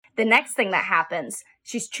The next thing that happens,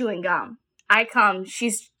 she's chewing gum. I come,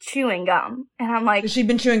 she's chewing gum. And I'm like... Has she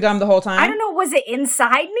been chewing gum the whole time? I don't know, was it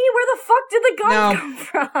inside me? Where the fuck did the gum come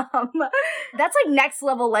from? That's like next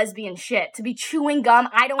level lesbian shit. To be chewing gum,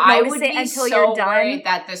 I don't notice it until you're done. I would be so worried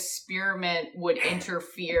that the spearmint would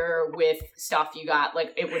interfere with stuff you got.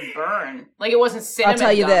 Like, it would burn. Like, it wasn't cinnamon I'll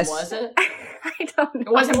tell you gum, this. was it? I don't know.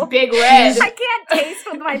 It wasn't Big Red. I can't taste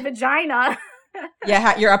with my vagina.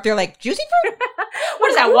 Yeah, you're up there like, juicy fruit? What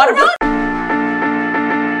is that, watermelon?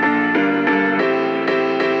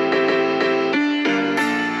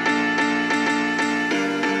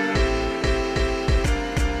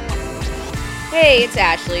 Hey, it's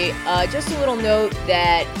Ashley. Just a little note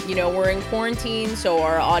that, we're in quarantine, so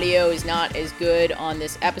our audio is not as good on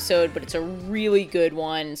this episode, but it's a really good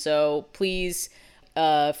one, so please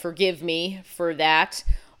forgive me for that.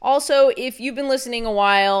 Also, if you've been listening a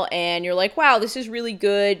while and you're like, wow, this is really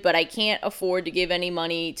good, but I can't afford to give any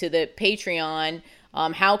money to the Patreon,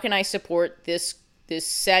 how can I support this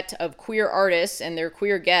set of queer artists and their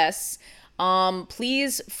queer guests?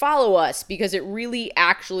 Please follow us, because it really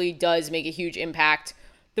actually does make a huge impact.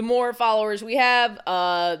 The more followers we have,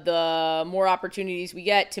 the more opportunities we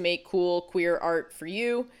get to make cool queer art for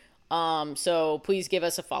you. So please give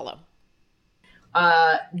us a follow.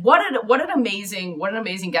 What an amazing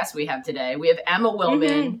guest we have today. We have Emma Willmann.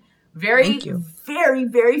 Mm-hmm. Very,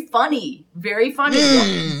 very funny. Very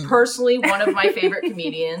funny. Personally, one of my favorite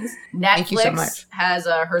comedians. Netflix Thank you so much. has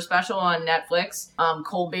her special on Netflix.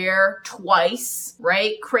 Colbert twice,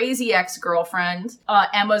 right? Crazy Ex-Girlfriend.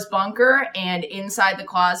 Emma's Bunker and Inside the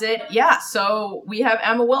Closet. Yeah, so we have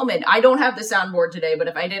Emma Willmann. I don't have the soundboard today, but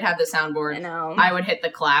if I did have the soundboard, I would hit the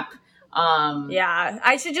clap. Yeah,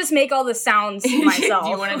 I should just make all the sounds myself. Do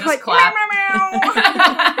you want to just clap?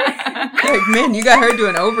 Like, man, you got her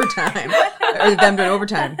doing overtime. Or them doing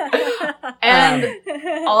overtime. And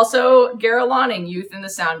also Gara Lonning, Youth in the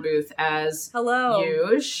Sound Booth as Hello.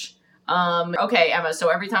 Yush. Okay, Emma, so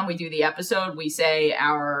every time we do the episode, we say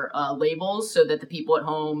our labels so that the people at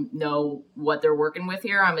home know what they're working with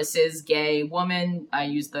here. I'm a cis gay woman. I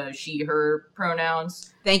use the she, her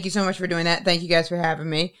pronouns. Thank you so much for doing that. Thank you guys for having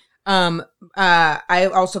me. I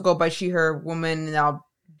also go by she, her, woman, and I'll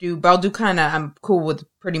do kind of, I'm cool with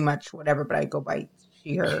pretty much whatever, but I go by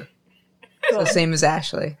she, her. Cool. So same as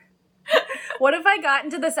Ashley. What if I got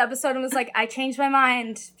into this episode and was like, I changed my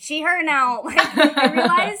mind. She, her now. Like, I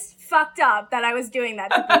realized fucked up that I was doing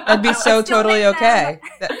that to people. That'd be so totally okay.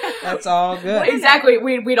 That's all good. Exactly.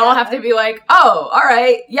 We'd all have to be like, oh, all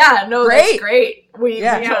right. Yeah, no, great. That's great. We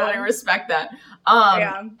totally respect that.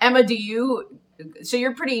 Emma, so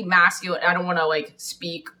you're pretty masculine. I don't want to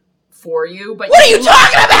speak for you, but what are you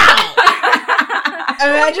talking about?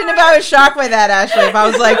 Imagine if I was shocked by that, Ashley. If I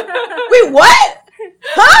was like, wait, what?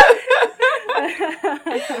 Huh?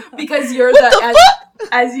 Because you're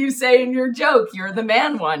as you say in your joke, you're the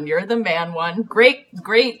man one. You're the man one. Great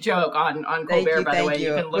joke on Colbert, by the way.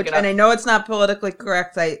 You can look it up. And I know it's not politically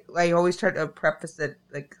correct. I always try to preface it,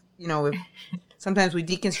 if sometimes we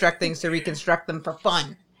deconstruct things to reconstruct them for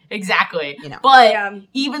fun. Exactly. But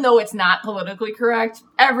even though it's not politically correct,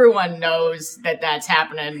 everyone knows that that's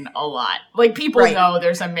happening a lot. People know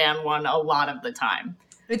there's a man one a lot of the time.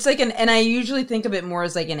 It's and I usually think of it more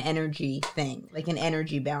as an energy thing, an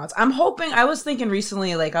energy balance. I was thinking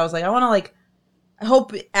recently, I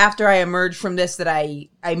hope after I emerge from this that I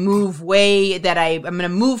move I'm going to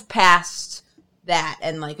move past that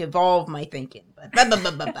and evolve my thinking.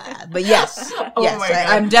 But yes,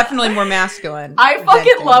 I'm definitely more masculine. I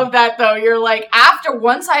fucking love that though. You're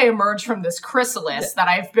once I emerge from this chrysalis that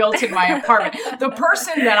I've built in my apartment, the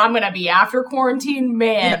person that I'm gonna be after quarantine,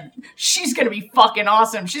 man, she's gonna be fucking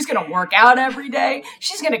awesome. She's gonna work out every day.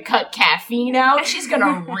 She's gonna cut caffeine out. She's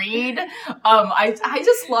gonna read. I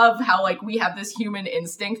just love how we have this human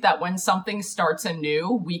instinct that when something starts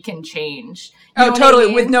anew, we can change. You know totally, I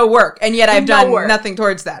mean? with no work, and yet I've done nothing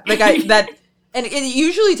towards that. And it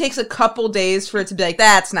usually takes a couple days for it to be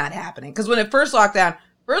that's not happening. Because when it first lockdown,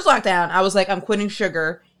 I was I'm quitting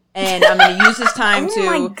sugar, and I'm going to use this time to...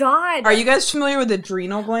 Oh my God. Are you guys familiar with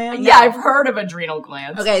adrenal glands? Yeah, I've heard of adrenal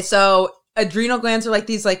glands. Okay, so adrenal glands are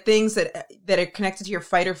these things that are connected to your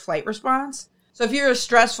fight or flight response. So if you're a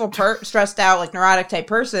stressed out, neurotic type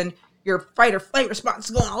person, your fight or flight response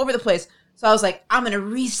is going all over the place. So I was I'm going to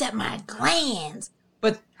reset my glands.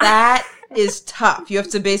 But that is tough. You have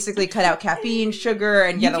to basically cut out caffeine, sugar,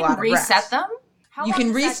 and get a lot of rest. You can reset them? How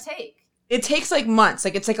long does that take? It takes months.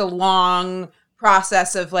 It's a long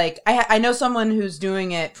process of I know someone who's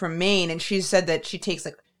doing it from Maine, and she said that she takes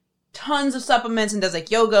tons of supplements and does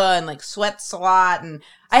yoga and sweats a lot. And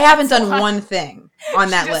I haven't done one thing on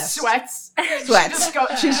that list. Sweats. Sweats.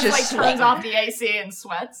 She's just like turns off the AC and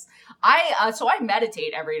sweats. So I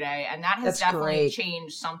meditate every day, and that has definitely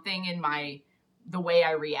changed something in the way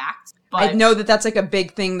I react. But I know that's like a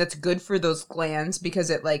big thing that's good for those glands because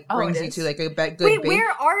it like brings you to like a good. Wait,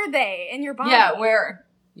 where are they in your body? Yeah, where?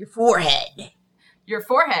 Your forehead. Your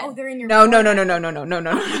forehead. Oh, they're in your No. forehead. No.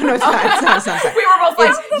 It's not. We were both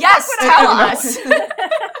like, yes, tell us.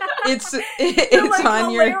 It's like,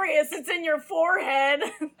 on hilarious. It's in your forehead.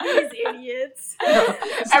 These idiots.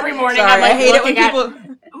 Every morning, Sorry, I'm like, I hate it when people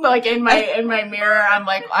like in my mirror. I'm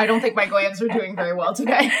like, I don't think my glands are doing very well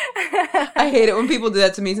today. I hate it when people do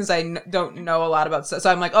that to me since I don't know a lot about stuff.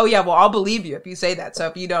 So I'm like, oh yeah, well I'll believe you if you say that. So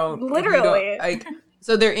if you don't, literally,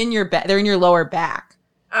 so they're in your back. They're in your lower back.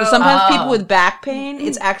 So sometimes people with back pain,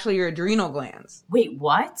 it's actually your adrenal glands. Wait,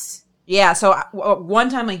 what? Yeah, so one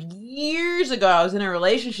time, like years ago, I was in a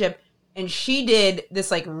relationship, and she did this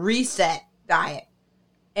like reset diet,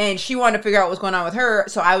 and she wanted to figure out what was going on with her,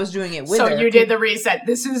 so I was doing it with her. So you did the reset.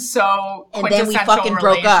 This is so and then we fucking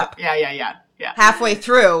broke up. Yeah. Halfway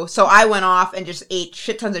through, so I went off and just ate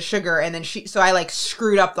shit tons of sugar, and then so I like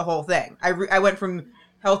screwed up the whole thing. I went from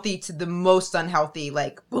healthy to the most unhealthy,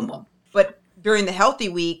 like boom boom. But during the healthy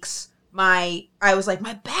weeks, I was like,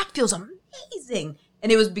 my back feels amazing.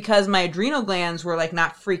 And it was because my adrenal glands were like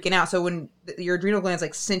not freaking out. So when your adrenal glands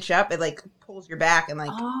like cinch up, it like pulls your back and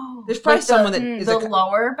like, there's probably like someone that is the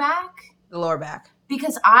lower back? The lower back.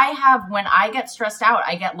 Because when I get stressed out,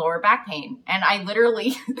 I get lower back pain. And I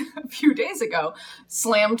literally, a few days ago,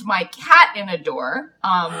 slammed my cat in a door,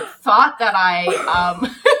 thought that I,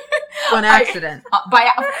 on accident. Of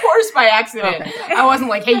course by accident. Okay. I wasn't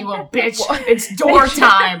like, hey, you little bitch, it's door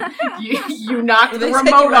time. You knocked the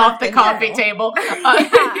remote off the coffee table.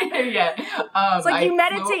 Yeah. It's like you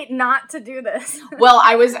meditate not to do this. Well,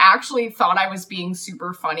 I was actually thought I was being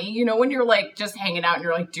super funny. You know, when you're like just hanging out and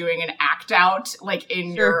you're like doing an act out, like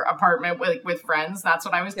in your apartment with friends, that's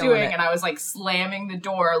what I was doing. And I was like slamming the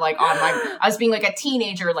door, like I was being like a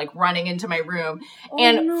teenager, like running into my room.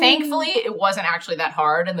 Thankfully it wasn't actually that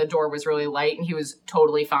hard. And the door was really light and he was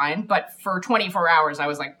totally fine. But for 24 hours, I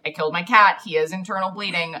was like, I killed my cat. He has internal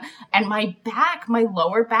bleeding. And my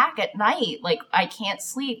lower back at night, like I can't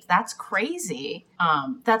sleep. That's crazy.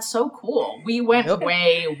 That's so cool. We went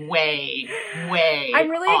way I'm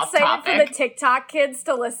really excited topic. for the TikTok kids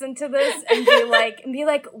to listen to this and be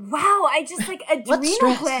like, wow, I just like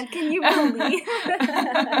adrenal gland. Can you believe?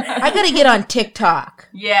 I gotta get on TikTok.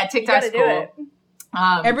 Yeah, TikTok's cool.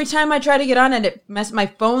 Every time I try to get on it, my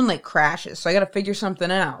phone like crashes. So I got to figure something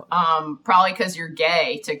out. Probably because you're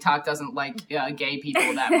gay. TikTok doesn't like gay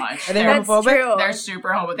people that much. Are they homophobic? True. They're super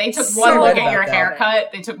homophobic. They took one look at your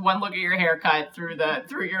haircut. They took one look at your haircut through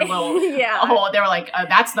your little hole. They were like,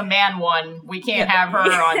 "That's the man one. We can't have her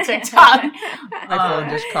on TikTok." My phone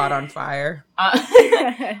just caught on fire.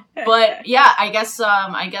 But yeah, I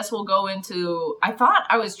guess we'll go into. I thought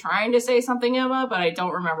I was trying to say something, Emma, but I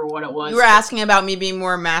don't remember what it was. You were asking about me being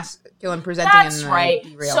more masculine presenting. That's right.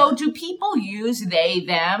 So do people use they,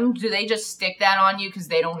 them? Do they just stick that on you because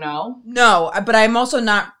they don't know? No, but I'm also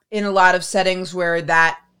not in a lot of settings where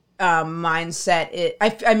that mindset.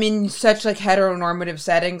 I'm in such like heteronormative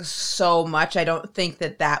settings so much. I don't think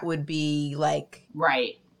that would be like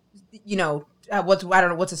right. You know, I don't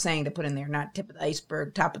know what's a saying to put in there. Not tip of the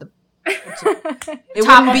iceberg, top of the. It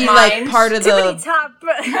wouldn't be like part of the top.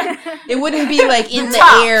 It wouldn't be like in the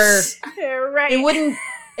air. Right. It wouldn't.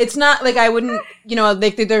 It's not like I wouldn't. You know,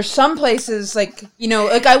 like there's some places like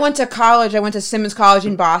like I went to college. I went to Simmons College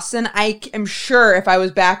in Boston. I am sure if I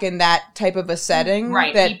was back in that type of a setting,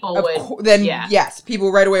 right? That people would. Yes,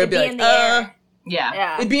 people right away would be like,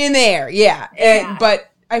 yeah, it'd be in the air, yeah. But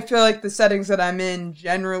I feel like the settings that I'm in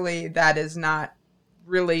generally, that is not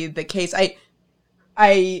really the case.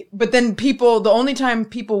 But then the only time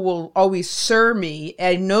people will always sir me,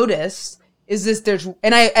 I noticed, is this,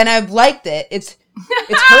 I've liked it. It's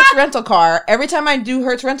Hertz Rental Car. Every time I do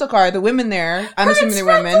Hertz Rental Car, the women there, I'm assuming they're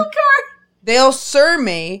women, they'll sir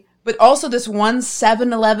me, but also this one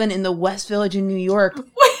 7-Eleven in the West Village in New York,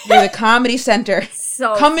 near the Comedy Center.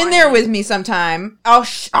 So come funny. in there with me sometime. I'll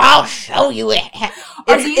show you it.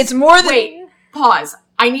 It's more than... Wait, pause.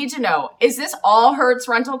 I need to know, is this all Hertz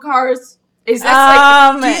Rental Cars? Is this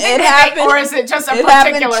like, do you think it happened, or is it just a it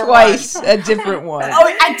particular happened twice, a different one.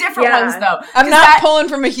 Oh, at different ones though. I'm not pulling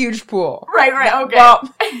from a huge pool. Right, okay.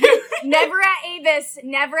 Well, Never at Avis.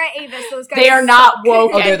 Those guys. They are not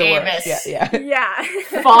woke they're at the Avis. Worst. Yeah. Yeah.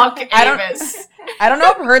 Fuck Avis. I don't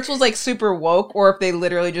know if Hertz was like super woke or if they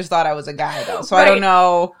literally just thought I was a guy though. So Right. I don't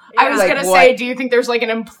know. I was like, gonna what- say, do you think there's like an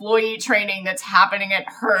employee training that's happening at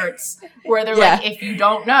Hertz where they're Yeah. like, if you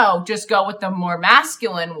don't know, just go with the more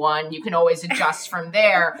masculine one. You can always adjust from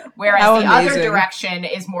there. Whereas How the other amazing. direction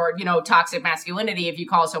is more, toxic masculinity. If you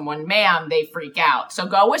call someone ma'am, they freak out. So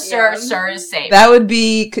go with sir. Yeah. Sir is safe. That would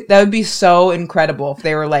be so incredible if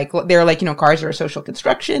they were like cars are a social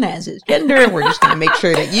construction, as is gender. We're just gonna make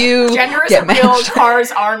sure that you Gender is get real. matched.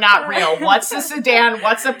 Cars are not real. What's a sedan?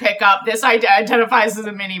 What's a pickup? This identifies as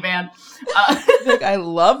a minivan. Like, I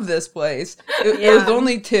love this place. It was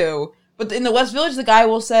only 2. But in the West Village, the guy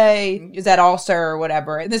will say, "Is that all, sir?" or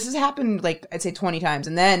whatever. And this has happened like I'd say 20 times.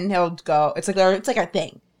 And then he'll go, it's like our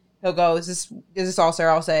thing. He'll go, "Is this all, sir?"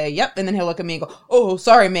 I'll say, "Yep." And then he'll look at me and go, "Oh,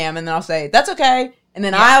 sorry, ma'am." And then I'll say, "That's okay." And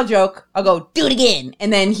then I'll joke. I'll go, "Do it again."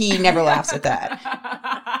 And then he never laughs at that.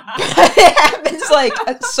 It happens like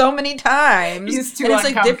so many times. He's too And it's,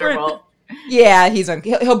 like, uncomfortable. Yeah,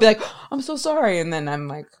 he'll be like, "I'm so sorry," and then I'm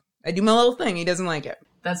like, I do my little thing. He doesn't like it.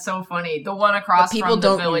 That's so funny. The one across But people from the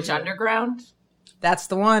don't Village usually. Underground. That's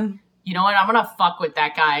the one. You know what? I'm gonna fuck with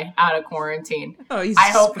that guy out of quarantine. Oh, he's I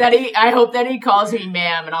hope that he calls me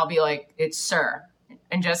ma'am, and I'll be like, it's sir,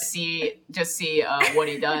 and just see what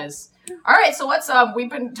he does. All right, so let's we've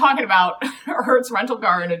been talking about Hertz rental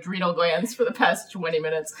car and adrenal glands for the past 20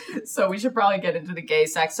 minutes, so we should probably get into the gay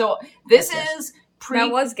sex. So this is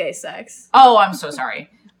That was gay sex. Oh, I'm so sorry.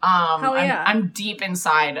 Hell yeah. I'm deep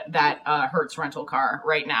inside that Hertz rental car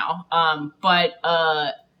right now. But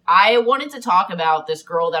I wanted to talk about this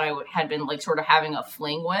girl that I had been like sort of having a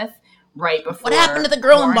fling with right before. What happened to the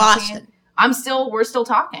girl in quarantine. Boston? We're still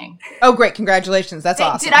talking. Oh, great. Congratulations. That's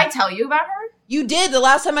awesome. Did I tell you about her? You did the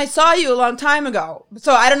last time I saw you a long time ago.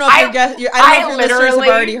 So I don't know if I I don't know if your listeners have literally-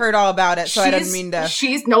 already heard all about it. So I didn't mean to.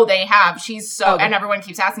 No, they have. She's so, Okay. and everyone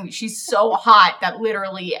keeps asking me, she's so hot that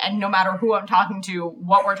literally, and no matter who I'm talking to,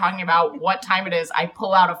 what we're talking about, what time it is, I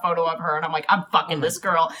pull out a photo of her and I'm like, I'm fucking this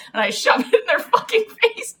girl. And I shove it in their fucking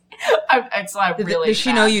face. It's like really Does she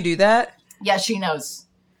bad. know you do that? Yeah, she knows.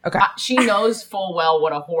 Okay. She knows full well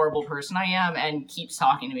what a horrible person I am and keeps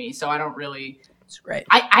talking to me. So I don't really. It's great.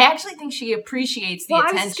 I actually think she appreciates the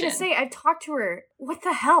attention. I was just gonna say, I talked to her. What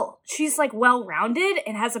the hell? She's like well-rounded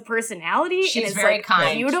and has a personality. She's and is very like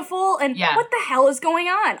kind. beautiful. And Yeah. what the hell is going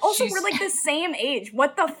on? Also, She's- we're like the same age.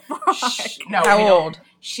 What the fuck? No, How we don't. old?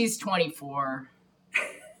 She's 24.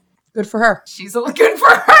 Good for her. She's good for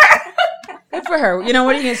her. Good for her. You know,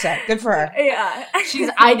 what are you going to say? Good for her. Yeah.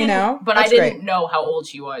 I didn't know, but I that's didn't great. know how old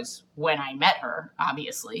she was when I met her,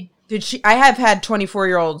 obviously. I have had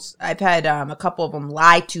 24-year-olds. I've had a couple of them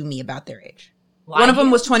lie to me about their age. One of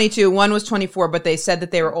them was 22, one was 24, but they said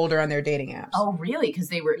that they were older on their dating apps. Oh, really? Because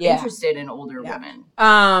they were Yeah. interested in older women.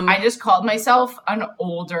 I I just called myself an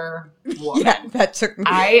older woman. yeah, that took me.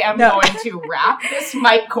 I am No. going to wrap this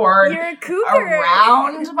mic cord You're a cougar.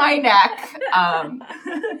 around my neck.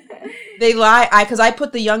 They lie because I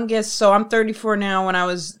put the youngest. So I'm 34 now.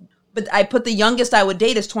 But I put the youngest I would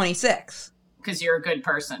date as 26. Because you're a good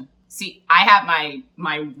person. See, I have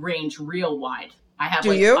my range real wide. I have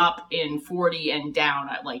Do you? up in 40 and down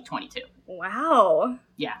at like 22. Wow.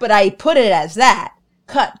 Yeah. But I put it as that.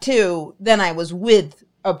 Cut to then I was with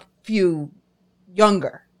a few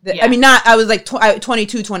younger. Yeah. I mean, not I was like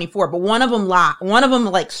 22, 24. But one of them lied. One of them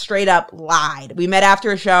like straight up lied. We met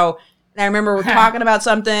after a show, and I remember we were talking about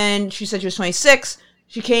something. She said she was 26.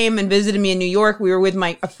 She came and visited me in New York. We were with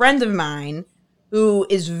a friend of mine, who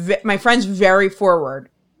is my friend's very forward.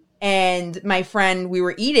 And my friend, we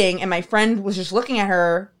were eating, and my friend was just looking at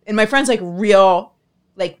her, and my friend's like real,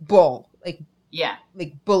 like bull, Yeah.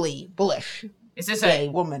 like bullish, Is this gay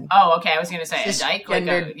woman, Oh, okay. I was going to say a dyke. Like a,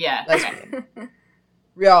 Cisgendered yeah. lesbian.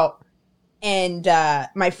 Real. And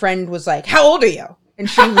my friend was like, "How old are you?" And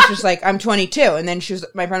she was just like, "I'm 22." And then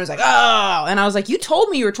my friend was like, "Oh," and I was like, "You told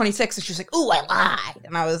me you were 26." And she was like, "Ooh, I lied."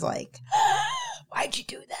 And I was like, "Why'd you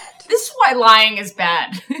do that?" This is why lying is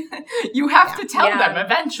bad. You have to tell Yeah. them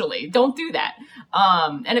eventually. Don't do that.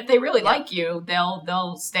 And if they really like you,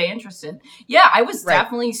 they'll stay interested. Yeah, I was Right.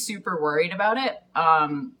 definitely super worried about it.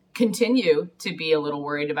 Continue to be a little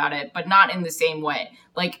worried about it, but not in the same way.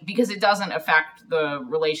 Like, because it doesn't affect the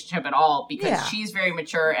relationship at all, because Yeah. she's very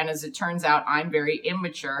mature, and as it turns out, I'm very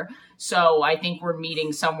immature. So I think we're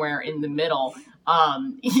meeting somewhere in the middle.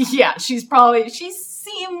 Yeah, she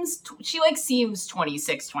seems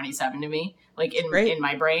 26, 27 to me, like in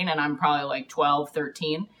my brain, and I'm probably like 12,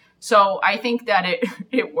 13. So I think that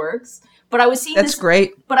it works. But I was seeing That's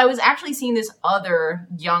great. But I was actually seeing this other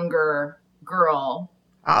younger girl,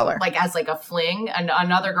 Holler. like as like a fling, and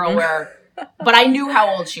another girl where, but I knew how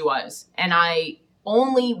old she was, and I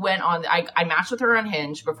only went on, I matched with her on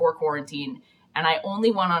Hinge before quarantine, and I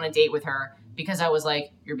only went on a date with her because I was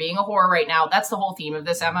like, you're being a whore right now. That's the whole theme of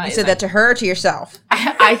this, Emma. You said that to her or to yourself?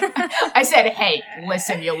 I said, hey,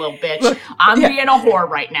 listen, you little bitch. I'm being a whore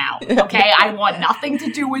right now, okay? I want nothing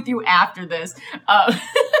to do with you after this.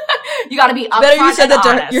 You got to be upfront. Better you said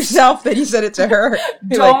that to yourself than you said it to her.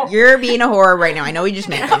 Like, you're being a whore right now. I know we just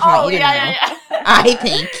met. I just want you to know. Yeah. I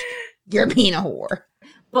think you're being a whore.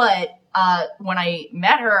 But when I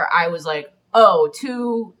met her, I was like, oh,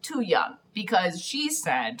 too young. Because she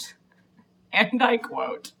said, and I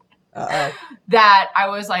quote, that I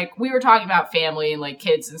was like, we were talking about family and like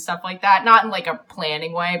kids and stuff like that. Not in like a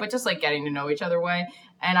planning way, but just like getting to know each other way.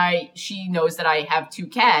 And she knows that I have 2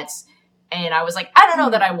 cats. And I was like, I don't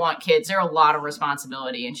know that I want kids. They're a lot of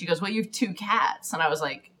responsibility. And she goes, well, you have 2 cats. And I was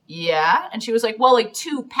like, yeah. And she was like, well, like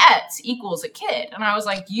 2 pets equals a kid. And I was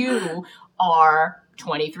like, you are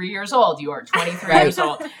 23 years old. You are 23 years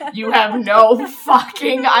old. You have no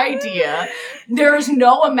fucking idea. There's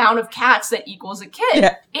no amount of cats that equals a kid.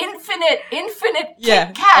 Yeah. Infinite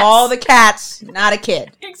cats. All the cats, not a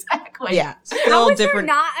kid. Exactly. Yeah. How is there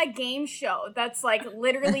not a game show that's like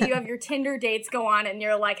literally you have your Tinder dates go on and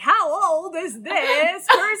you're like, how old is this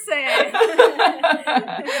person?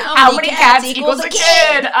 How many cats equals a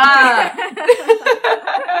kid?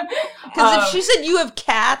 Because if she said you have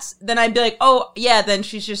cats, then I'd be like, oh, yeah, then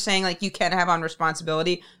she's just saying, like, you can't have on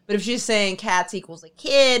responsibility. But if she's saying cats equals a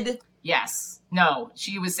kid. Yes. No,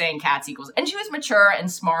 she was saying cats equals. And she was mature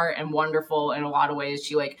and smart and wonderful in a lot of ways.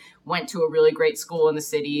 She, like, went to a really great school in the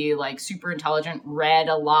city, like, super intelligent, read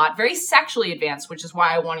a lot, very sexually advanced, which is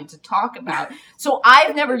why I wanted to talk about. So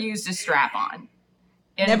I've never used a strap-on.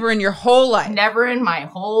 Never in your whole life? Never in my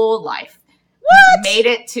whole life. What? Made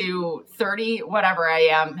it to 30, whatever I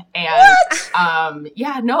am. And,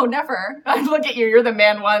 yeah, no, never. Look at you. You're the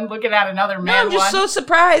man one looking at another man one. I'm just so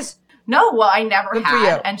surprised. No, well, I never Good had. For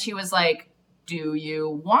you. And she was like, do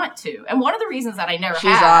you want to? And one of the reasons that I never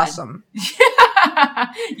She's had. She's awesome.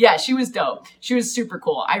 Yeah, she was dope. She was super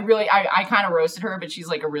cool. I kind of roasted her, but she's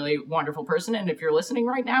like a really wonderful person. And if you're listening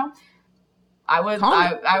right now, I would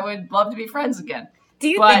love to be friends again. Do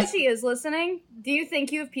you think she is listening? Do you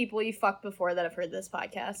think you have people you fucked before that have heard this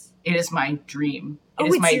podcast? It is my dream.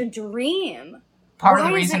 It's your dream. Part of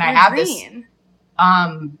the reason I have this,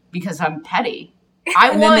 because I'm petty.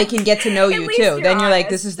 Then they can get to know you too. Then you're like,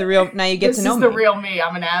 this is the real. Now you get to know me. This is the real me.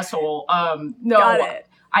 I'm an asshole. No, got it.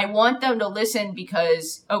 I want them to listen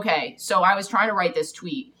because so I was trying to write this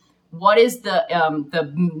tweet. What is the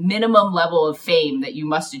minimum level of fame that you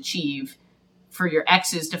must achieve for your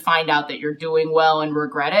exes to find out that you're doing well and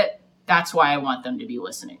regret it? That's why I want them to be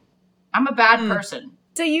listening. I'm a bad person.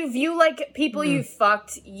 So you view like people you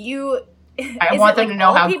fucked, I want them to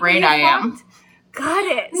know how great I am. Got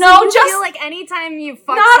it. No, so you just feel like anytime you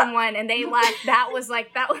fucked someone and they left, that was like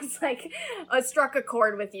struck a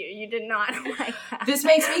chord with you. You did not like that. This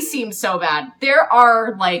makes me seem so bad. There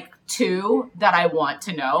are like 2 that I want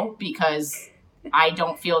to know because I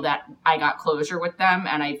don't feel that I got closure with them,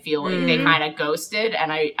 and I feel like they kind of ghosted,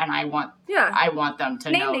 and I want them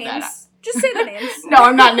to know names. that. Just say the names. No,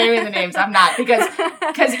 I'm not naming the names. I'm not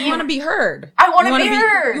because you want to be heard. I want to be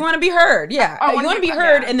heard. You want to be heard. Yeah, you want to be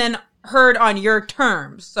heard, and then heard on your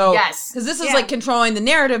terms. So yes, because this is like controlling the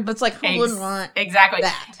narrative, but it's like who wouldn't want exactly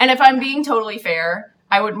that? And if I'm being totally fair,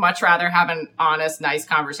 I would much rather have an honest, nice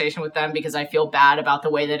conversation with them because I feel bad about the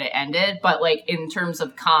way that it ended. But like in terms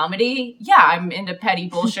of comedy, I'm into petty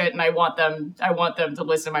bullshit, and I want them to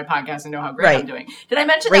listen to my podcast and know how great I'm doing. Did I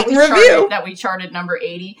mention that we charted number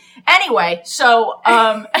 80? Anyway, so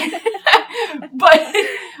but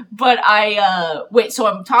I wait. So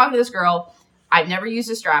I'm talking to this girl. I've never used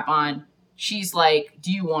a strap-on. She's like, do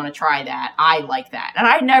you want to try that? I like that. And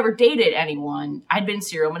I'd never dated anyone. I'd been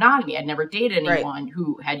serial monogamy. I'd never dated anyone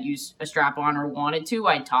who had used a strap-on or wanted to.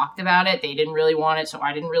 I talked about it. They didn't really want it, so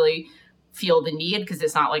I didn't really feel the need because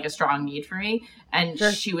it's not like a strong need for me. And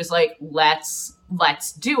she was like, let's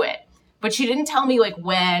do it. But she didn't tell me like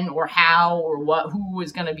when or how or who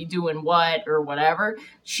was going to be doing what or whatever.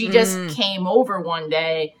 She just came over one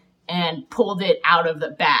day and pulled it out of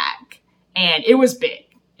the bag. And it was big.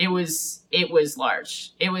 It was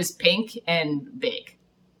large. It was pink and big.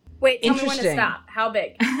 Wait, tell me when to stop. How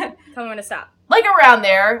big? Tell me when to stop. Like around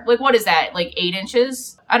there. Like what is that? Like 8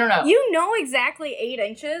 inches? I don't know. You know exactly 8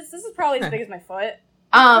 inches. This is probably as big as my foot.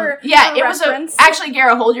 It was actually,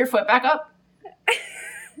 Gara, hold your foot back up.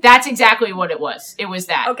 That's exactly what it was. It was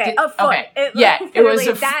that. Okay, a foot. Okay. It was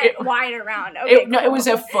wide around. Okay, no, it was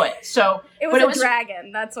a foot. So it was a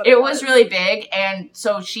dragon. That's what it was. Really big, and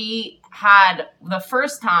so she had the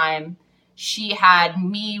first time she had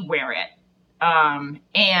me wear it,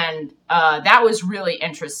 And that was really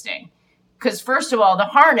interesting. Because first of all, the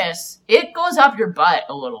harness, it goes up your butt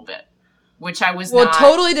a little bit, which I was Well, not. it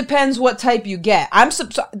totally depends what type you get.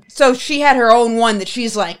 So she had her own one that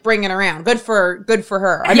she's like bringing around. Good for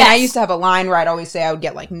her. I mean, I used to have a line where I'd always say I would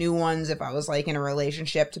get like new ones if I was like in a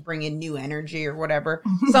relationship to bring in new energy or whatever.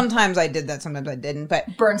 Sometimes I did that, sometimes I didn't.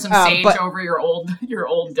 But burn some sage over your old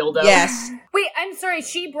dildo. Yes. Wait, I'm sorry.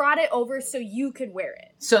 She brought it over so you could wear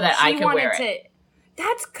it. So that I could wear it.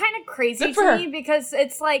 That's kind of crazy to me because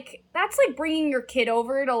it's like, that's like bringing your kid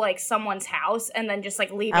over to like someone's house and then just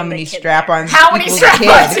like leaving the kid there. How many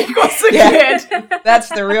strap-ons equals the kid? That's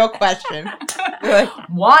the real question.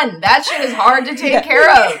 One, that shit is hard to take care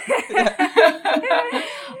of.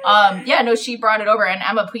 She brought it over. And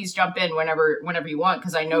Emma, please jump in whenever you want,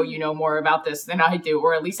 because I know you know more about this than I do,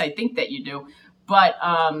 or at least I think that you do. But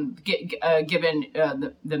given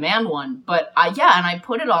the man one. But and I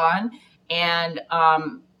put it on. And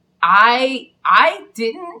I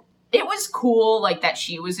didn't, it was cool, like, that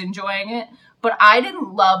she was enjoying it, but I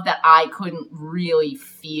didn't love that I couldn't really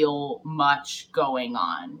feel much going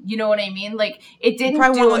on. You know what I mean? Like, it didn't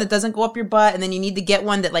probably want one that doesn't go up your butt, and then you need to get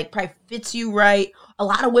one that, like, probably fits you right. A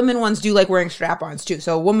lot of women ones do like wearing strap-ons, too.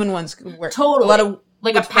 So women ones wear totally. A lot of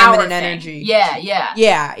like a power feminine thing. energy. Yeah.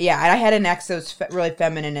 And I had an ex that was really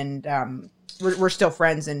feminine, and we're still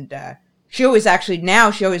friends, and she always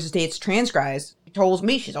dates trans guys. She tells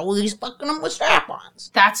me she's always fucking them with strap-ons.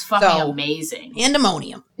 That's fucking amazing. And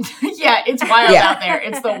ammonium. Yeah, it's wild out there.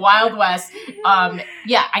 It's the Wild West.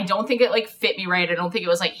 I don't think it like fit me right. I don't think it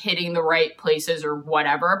was like hitting the right places or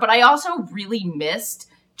whatever. But I also really missed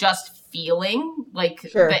just feeling like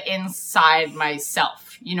the inside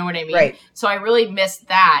myself. You know what I mean? Right. So I really missed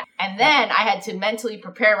that. And then I had to mentally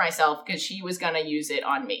prepare myself because she was going to use it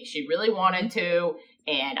on me. She really wanted to.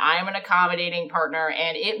 And I'm an accommodating partner,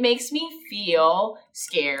 and it makes me feel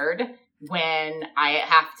scared when I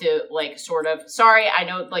have to, like, sort of, sorry, I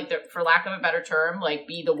know, like, for lack of a better term, like,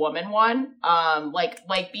 be the woman one, like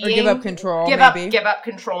being... Or give up control, give up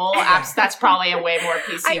control. That's probably a way more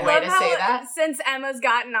PC way to say that. Since Emma's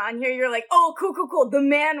gotten on here, you're like, oh, cool, the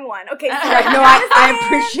man one. Okay, so I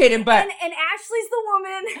appreciate it, but... And Ashley's the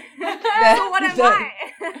woman. So what am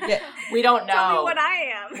I? We don't know. Tell me what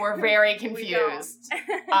I am. We're very confused.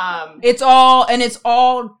 It's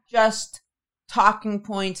all just... talking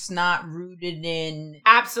points not rooted in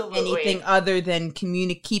anything other than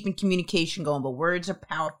keeping communication going. But words are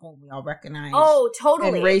powerful. We all recognize. Oh,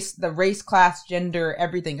 totally. And the race, class, gender,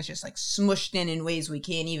 everything is just like smushed in ways we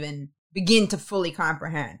can't even begin to fully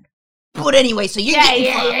comprehend. But anyway, so you're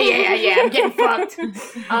getting fucked. I'm getting fucked.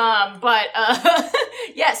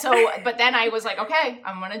 But then I was like, okay,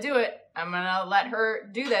 I'm gonna do it. I'm gonna let her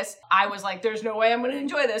do this. I was like, there's no way I'm gonna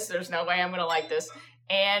enjoy this. There's no way I'm gonna like this.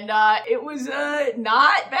 And it was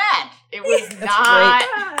not bad. It was not.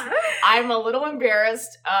 I'm a little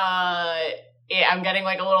embarrassed. I'm getting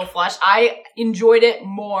like a little flush. I enjoyed it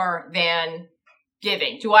more than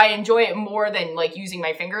giving. Do I enjoy it more than like using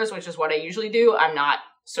my fingers, which is what I usually do? I'm not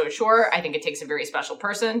so sure. I think it takes a very special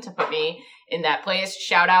person to put me in that place.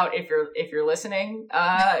 Shout out if you're listening.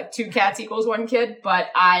 2 cats equals 1 kid. But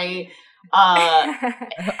I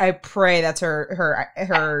pray that's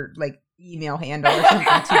her like email handle or something.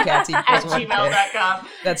 2 cats equals 1 gmail.com.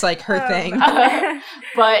 That's like her thing.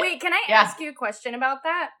 But wait, can I ask you a question about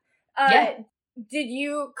that? Did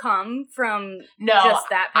you come from just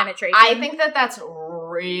that penetration? I think that's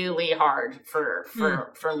really hard for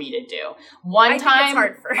me to do. One time,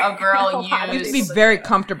 a girl used... You have to be very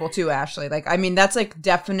comfortable too, Ashley. Like, I mean, that's like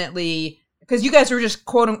definitely... Because you guys were just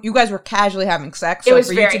you guys were casually having sex. So it was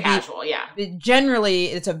for very you to casual, yeah. Generally,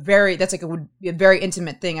 it would be a very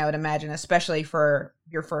intimate thing, I would imagine, especially for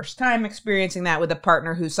your first time experiencing that with a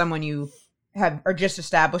partner who's someone you are just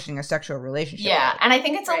establishing a sexual relationship. Yeah, with. And I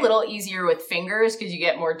think it's a little easier with fingers because you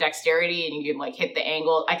get more dexterity and you can like hit the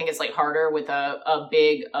angle. I think it's like harder with a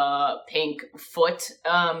big pink foot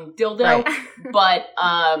dildo. Right. But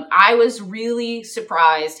I was really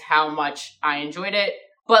surprised how much I enjoyed it.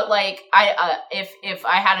 But like, if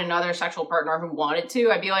I had another sexual partner who wanted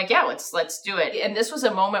to, I'd be like, yeah, let's do it. And this was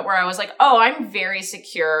a moment where I was like, oh, I'm very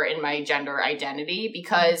secure in my gender identity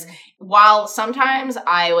because while sometimes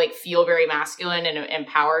I like feel very masculine and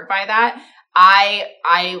empowered by that,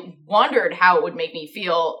 I wondered how it would make me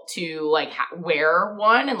feel to like wear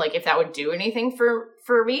one and like if that would do anything for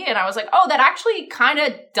me. And I was like, oh, that actually kind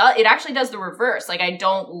of does. It actually does the reverse. Like I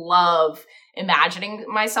don't love imagining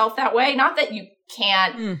myself that way. Not that you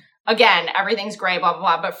can't again, everything's great, blah, blah,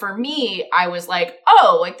 blah. But for me, I was like,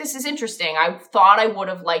 oh, like, this is interesting. I thought I would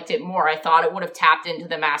have liked it more. I thought it would have tapped into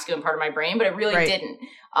the masculine part of my brain, but it really didn't.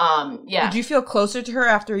 Yeah. Did you feel closer to her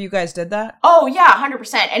after you guys did that? Oh yeah,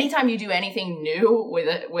 100%. Anytime you do anything new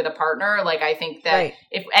with a partner, like I think that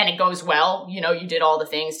and it goes well, you know, you did all the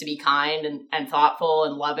things to be kind and thoughtful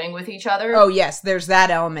and loving with each other. Oh yes, there's that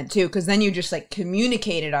element too, because then you just like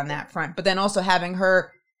communicated on that front, but then also having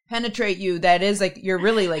her penetrate you, that is like you're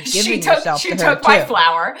really like giving yourself to her. She took my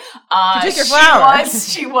flower. She took your flower.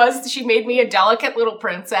 She made me a delicate little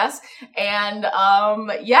princess, and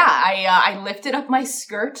I lifted up my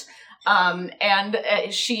skirt. And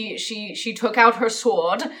she took out her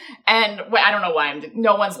sword, and I don't know why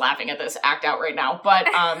no one's laughing at this act out right now, but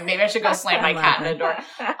maybe I should go slam my cat in the door.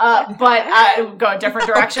 But go a different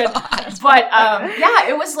direction.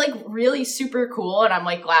 It was like really super cool, and I'm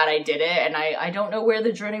like glad I did it, and I don't know where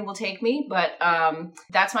the journey will take me, but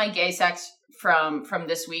that's my gay sex from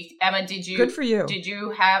this week. Emma, good for you. Did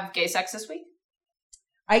you have gay sex this week?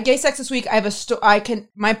 I had gay sex this week. I have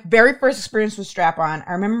my very first experience was strap-on.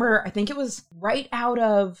 I remember, I think it was right out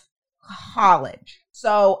of college.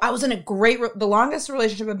 So I was in the longest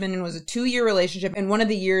relationship I've been in was a 2-year relationship, and one of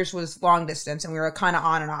the years was long distance, and we were kind of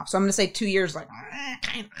on and off. So I'm going to say 2 years, like,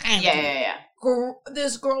 yeah.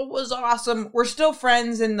 This girl was awesome. We're still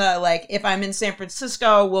friends in the, like, if I'm in San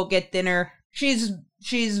Francisco, we'll get dinner. She's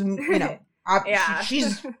you know,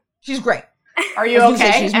 she's great. Are you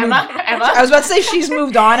okay, Emma? I was about to say she's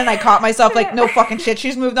moved on, and I caught myself like, no fucking shit,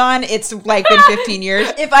 she's moved on. It's like been 15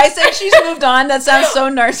 years. If I say she's moved on, that sounds so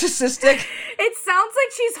narcissistic. It sounds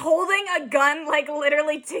like she's holding a gun, like,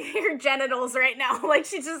 literally to your genitals right now. Like,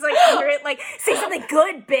 she's just, like, under it, like, say something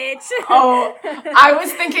good, bitch. Oh, I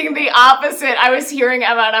was thinking the opposite. I was hearing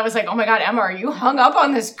Emma, and I was like, oh my God, Emma, are you hung up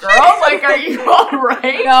on this girl? Like, are you all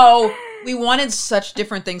right? No, we wanted such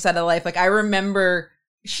different things out of life. Like, I remember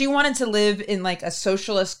she wanted to live in like a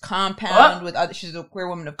socialist compound with other. She's a queer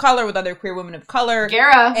woman of color with other queer women of color.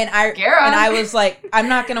 Gara. And I was like, I'm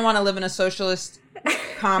not going to want to live in a socialist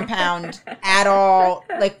compound at all.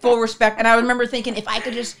 Like, full respect. And I remember thinking, if I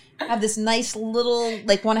could just have this nice little,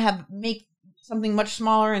 like, want to make something much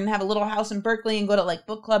smaller and have a little house in Berkeley and go to like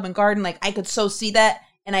book club and garden, like, I could so see that.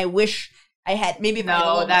 And I wish I had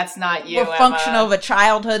that's not you. More function of a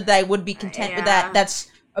childhood that I would be content with that. That's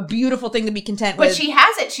a beautiful thing to be content with. But she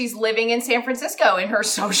has it. She's living in San Francisco in her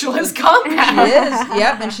socialist compound. She is.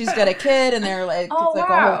 Yep. And she's got a kid, and they're like, it's like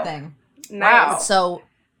a whole thing. Wow. So,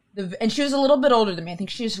 and she was a little bit older than me. I think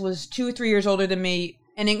she was 2 or 3 years older than me.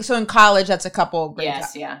 And so in college, that's a couple of grades.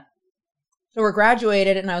 Yes, yeah. So we're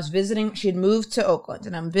graduated, and I was visiting. She had moved to Oakland,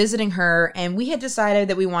 and I'm visiting her, and we had decided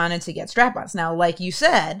that we wanted to get strap-ons. Now, like you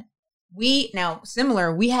said, we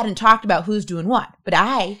hadn't talked about who's doing what, but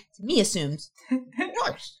to me, assumed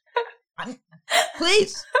yours.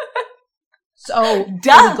 Please. So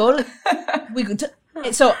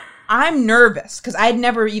so I'm nervous because I'd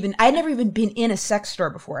never even been in a sex store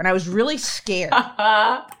before, and I was really scared.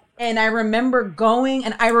 And I remember going,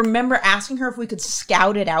 and I remember asking her if we could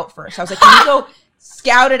scout it out first. I was like, "Can you go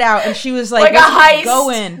scout it out?" And she was like, a heist.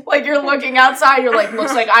 Go in. Like, you're looking outside. You're like,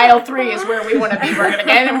 looks like aisle 3 is where we want to be. We're gonna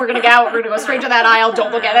get in. We're gonna get out. We're gonna go straight to that aisle.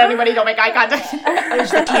 Don't look at anybody. Don't make eye contact.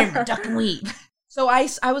 There's the camera. Duck and weave. So I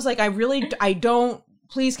was like,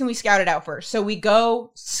 please, can we scout it out first? So we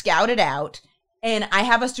go scout it out, and I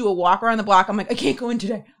have us do a walk around the block. I'm like, I can't go in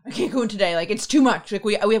today. Like, it's too much. Like,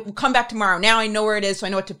 we'll come back tomorrow. Now I know where it is, so I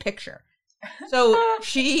know what to picture. So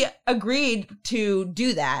she agreed to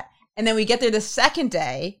do that. And then we get there the second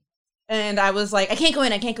day, and I was like, I can't go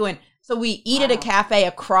in. So we eat at a cafe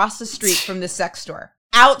across the street from the sex store.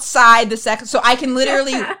 Outside the sex, so I can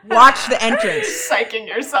literally watch the entrance. Psyching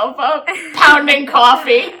yourself up, pounding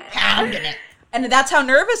coffee. Pounding it. And that's how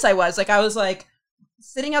nervous I was. Like, I was like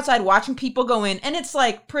sitting outside watching people go in, and it's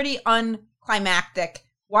like pretty unclimactic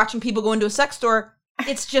watching people go into a sex store.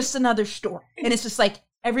 It's just another store. And it's just like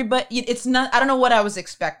everybody, it's not, I don't know what I was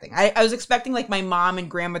expecting. I was expecting like my mom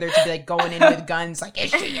and grandmother to be like going in with guns, like,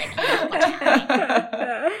 is she in here? What's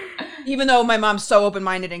happening? Even though my mom's so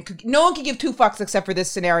open-minded and no one can give 2 fucks except for this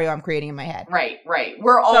scenario I'm creating in my head. Right.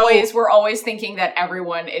 We're always thinking that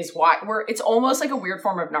everyone is it's almost like a weird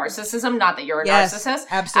form of narcissism. Not that you're a narcissist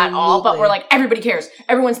absolutely. At all, but we're like, everybody cares.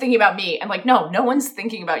 Everyone's thinking about me. And like, no one's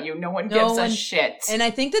thinking about you. No one gives a shit. And I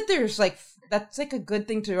think that there's like, that's like a good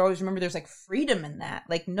thing to always remember. There's like freedom in that.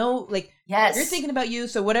 Like, no, like, yes, you're thinking about you.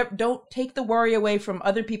 So whatever, don't take the worry away from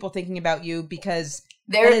other people thinking about you, because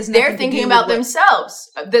they're thinking about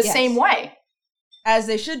themselves the same way as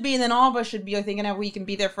they should be. And then all of us should be thinking how we can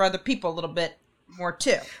be there for other people a little bit more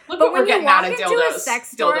too. Look But what we're when you getting out walk of into a dildos.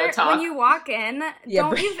 sex store, Dildo talk. when you walk in, Yeah,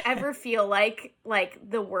 don't but- you ever feel like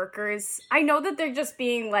the workers? I know that they're just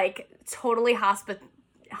being like totally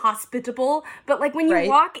hospitable, but like when you Right.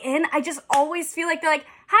 walk in, I just always feel like they're like,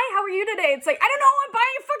 "Hi, how are you today?" It's like, I don't know, I'm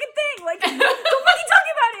buying a fucking thing. Like, don't fucking talk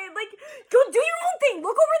about it. Like, go do your own thing.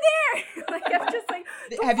 Look over there. Like, I'm just like,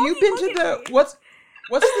 don't Have you fucking been look to at the me.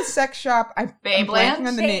 what's the sex shop? I'm Babeland? blanking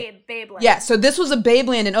on the name. Babeland. Yeah, so this was a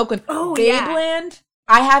Babeland in Oakland. Oh, yeah. Babeland,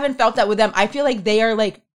 I haven't felt that with them. I feel like they are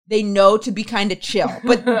like, they know to be kind of chill.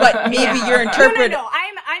 But maybe Yeah. you're interpreting. No.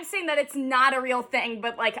 I'm saying that it's not a real thing,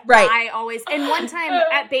 but like Right. I always. And one time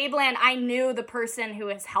at Babeland, I knew the person who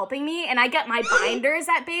was helping me, and I get my binders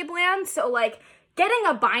at Babeland. So like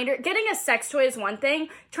getting a sex toy is one thing.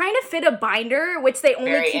 Trying to fit a binder, which they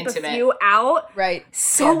only Very keep intimate. a few out, Right.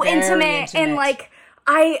 so Yeah, very intimate, and like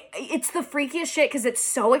it's the freakiest shit because it's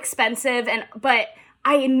so expensive, but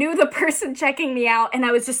I knew the person checking me out, and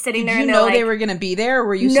I was just sitting Did there. you and know they're they like, were going to be there, or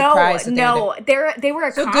were you surprised that they were there? they were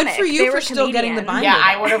a So comic. good for you They for were still getting the comedians. binder.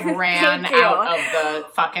 Yeah, I would have ran Thank you. out of the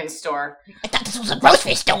fucking store. I thought this was a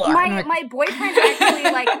grocery store. My boyfriend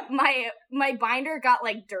actually like my binder got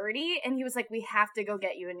like dirty, and he was like, "We have to go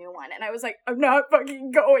get you a new one." And I was like, "I'm not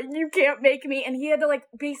fucking going. You can't make me." And he had to like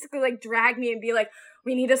basically like drag me and be like,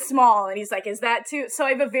 "We need a small." And he's like, "Is that too?" So I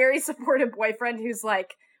have a very supportive boyfriend who's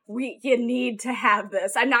like, you need to have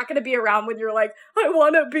this. I'm not going to be around when you're like, "I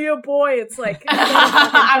want to be a boy." It's like,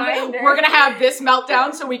 We're gonna have this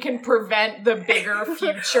meltdown so we can prevent the bigger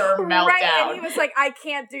future meltdown. Right, and he was like, "I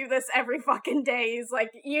can't do this every fucking day." He's like,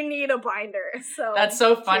 "You need a binder." So That's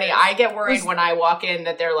so funny. cheers. I get worried when I walk in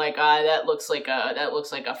that they're like, that looks like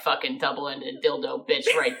a fucking double-ended dildo bitch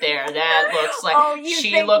right there. That looks like Oh, you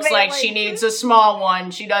she think looks they, like like- she needs a small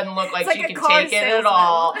one. She doesn't look like It's she like a can car take it at salesman.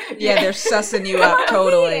 all. Yeah, they're sussing you up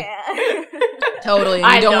totally. Yeah. Totally. And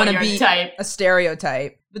I you don't know want to your be type. a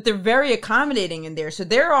stereotype. But they're very accommodating in there. So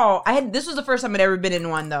they're all this was the first time I'd ever been in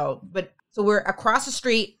one though. But so we're across the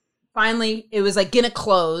street. Finally, it was like gonna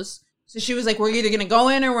close. So she was like, "We're either gonna go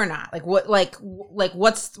in or we're not. Like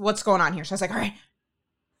what's going on here?" So I was like, "All right,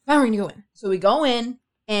 fine, we're gonna go in." So we go in,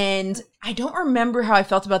 and I don't remember how I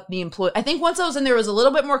felt about the employee. I think once I was in there, it was a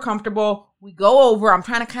little bit more comfortable. We go over. I'm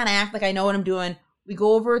trying to kind of act like I know what I'm doing. We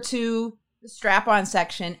go over to the strap-on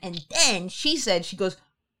section, and then she goes,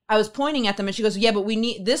 I was pointing at them, and she goes, "Yeah, but we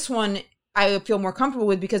need this one. I feel more comfortable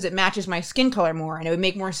with because it matches my skin color more, and it would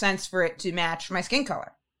make more sense for it to match my skin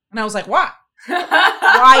color." And I was like, "Why?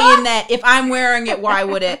 Why in that? If I'm wearing it, why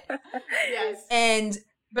would it?" Yes.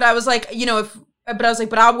 But I was like,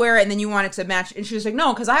 but I'll wear it, and then you want it to match. And she was like,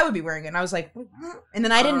 "No, because I would be wearing it." And I was like, and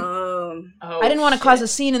then I didn't want to cause a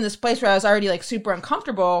scene in this place where I was already like super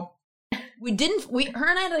uncomfortable. Her and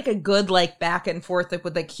I had like a good like back and forth like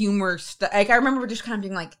with like humor stuff. Like I remember just kind of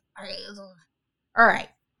being like, all right.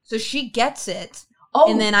 So she gets it. Oh,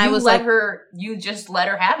 and then I was let like, you just let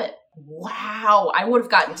her have it. Wow. I would have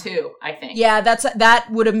gotten two, I think. yeah, that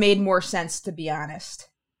would have made more sense, to be honest.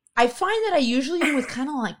 I find that I usually am with kind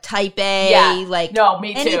of like type A, like no,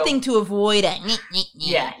 me too. anything to avoid a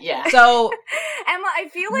Yeah. So Emma, I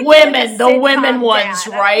feel like Women, you're like a the women sitcom ones,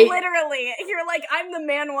 dad. right? Literally, you're like, I'm the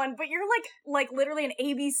man one, but you're like literally an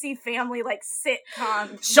ABC Family like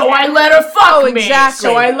sitcom. So dad. I let her fuck me. exactly.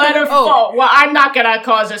 So I let her fuck. Well, I'm not gonna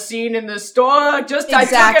cause a scene in the store. Just I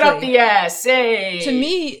took it up the ass. Hey. To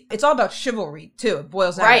me, it's all about chivalry too. It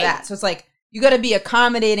boils down Right. to that. So it's like you got to be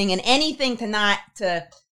accommodating and anything to not to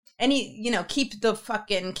any keep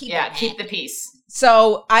the peace.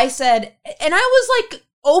 So I said, and I was like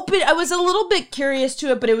open. I was a little bit curious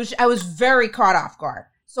to it, but I was very caught off guard.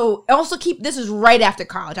 So also this is right after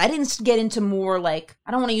college. I didn't get into more like,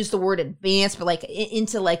 I don't want to use the word advanced, but like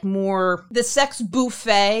into like more the sex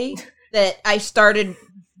buffet that I started.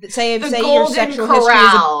 Say The your golden sexual history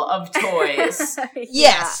is corral of toys.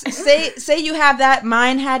 yes. Say you have that.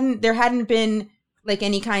 Mine there hadn't been like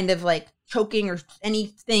any kind of like choking or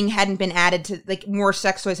anything hadn't been added to, like more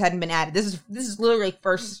sex toys hadn't been added. This is literally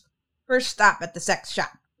first stop at the sex shop.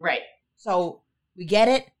 Right. So we get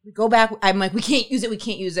it. We go back. I'm like, we can't use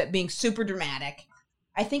it. Being super dramatic.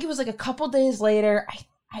 I think it was like a couple days later.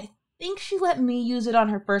 I think she let me use it on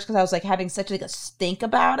her first because I was like having such like a stink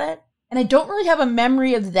about it. And I don't really have a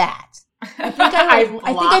memory of that. I think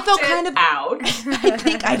I felt kind of out. I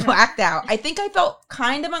think I blacked out. I think I felt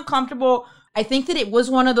kind of uncomfortable. I think that it was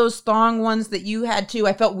one of those thong ones that you had too.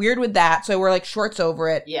 I felt weird with that, so I wore like shorts over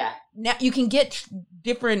it. Yeah. Now you can get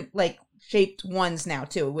different like shaped ones now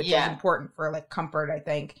too, which is important for like comfort, I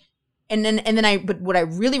think. And then but what I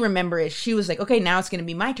really remember is she was like, "Okay, now it's going to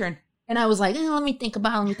be my turn." And I was like, let me think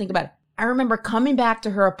about it. I remember coming back to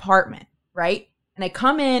her apartment, right? And I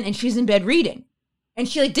come in and she's in bed reading. And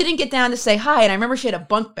she like didn't get down to say hi. And I remember she had a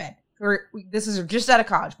bunk bed. This is just out of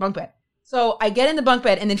college, bunk bed. So I get in the bunk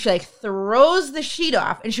bed and then she like throws the sheet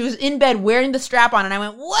off and she was in bed wearing the strap on and I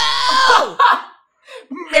went, whoa!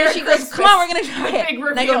 And she goes, come on, we're going to try it.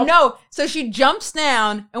 And I go, no. So she jumps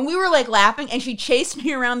down and we were like laughing and she chased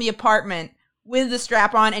me around the apartment with the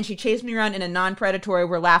strap on and she chased me around in a non-predatory,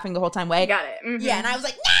 we're laughing the whole time way. Got it. Mm-hmm. Yeah, and I was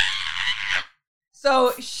like, nah!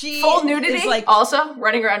 So she full nudity is like, also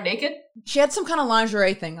running around naked? She had some kind of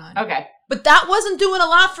lingerie thing on. Okay. But that wasn't doing a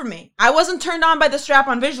lot for me. I wasn't turned on by the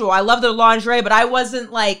strap-on visual. I love the lingerie, but I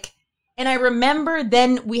wasn't like... And I remember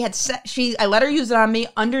then we had I let her use it on me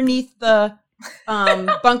underneath the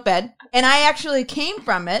bunk bed. And I actually came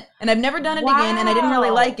from it. And I've never done it again. And I didn't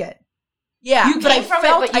really like it. Yeah. You came from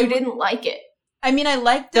it, but you didn't like it. I mean, I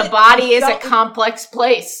liked it. The body is a complex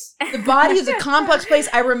place. The body is a complex place.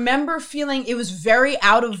 I remember feeling it was very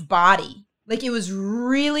out of body. Like, it was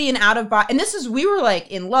really an out of body. And we were like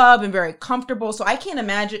in love and very comfortable. So I can't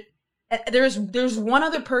imagine. There's one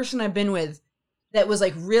other person I've been with that was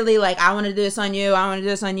like really like, I want to do this on you. I want to do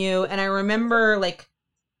this on you. And I remember like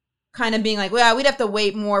kind of being like, well, we'd have to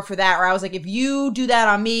wait more for that. Or I was like, if you do that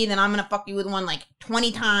on me, then I'm going to fuck you with one like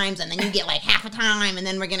 20 times. And then you get like half a time. And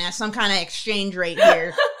then we're going to have some kind of exchange rate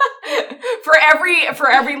here. For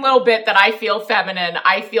every little bit that I feel feminine,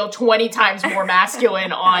 I feel 20 times more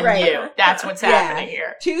masculine on you. That's what's happening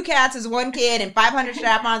here. 2 cats is 1 kid and 500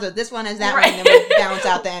 strap-ons, or this one is that one, and then we balance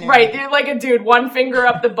out the energy. Right, you're like a dude, 1 finger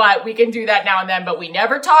up the butt. We can do that now and then, but we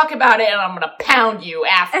never talk about it, and I'm gonna pound you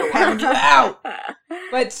afterwards. Pound you out.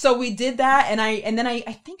 But so we did that, and then I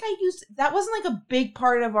think I used, that wasn't like a big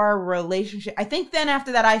part of our relationship. I think then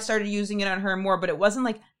after that I started using it on her more, but it wasn't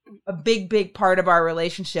like a big part of our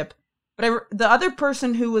relationship. But the other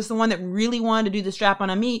person who was the one that really wanted to do the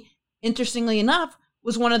strap-on me, interestingly enough,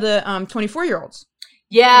 was one of the 24-year-olds.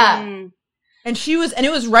 Yeah. And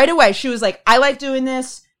it was right away. She was like, I like doing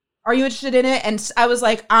this. Are you interested in it? And I was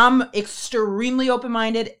like, I'm extremely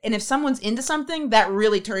open-minded. And if someone's into something, that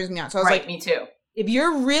really turns me on. So I was like, me too. If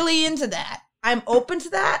you're really into that, I'm open to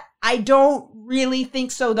that. I don't really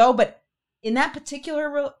think so, though. But in that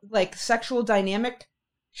particular like sexual dynamic,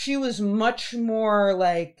 she was much more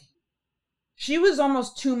like... She was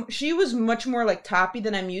much more like toppy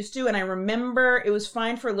than I'm used to. And I remember it was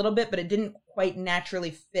fine for a little bit, but it didn't quite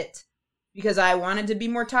naturally fit because I wanted to be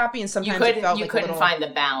more toppy and sometimes it felt like you couldn't find the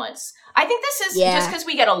balance. I think this is just because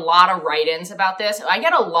we get a lot of write-ins about this. I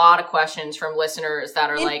get a lot of questions from listeners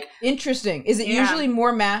that are like... Interesting. Is it usually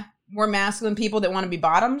more masculine people that want to be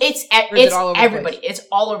bottoms? It's everybody. It's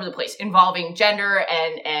all over the place, involving gender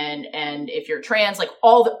and if you're trans, like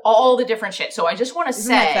all the different shit. So I just want to say,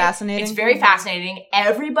 that fascinating? It's very fascinating.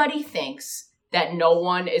 Everybody thinks that no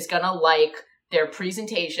one is gonna like their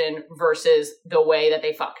presentation versus the way that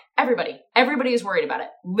they fuck. Everybody is worried about it.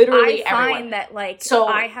 Literally everyone. I find that like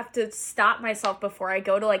I have to stop myself before I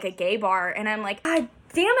go to like a gay bar, and I'm like, God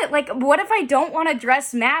damn it! Like, what if I don't want to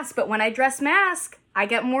dress mask? But when I dress mask, I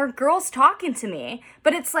get more girls talking to me.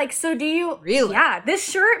 But it's like, so do you... Really? Yeah. This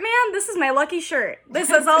shirt, man, this is my lucky shirt. This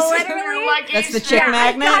is all literally... That's the chick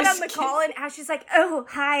magnet? I got on the call and Ashley's like, oh,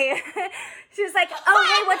 hi. She was like, oh,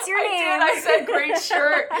 hey, what's your name? I said, great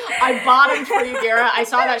shirt. I bottomed for you, Gara. I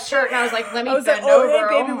saw that shirt and I was like, let me bend over.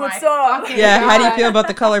 Hey, baby, what's up? Yeah, how do you feel about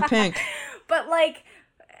the color pink? But like...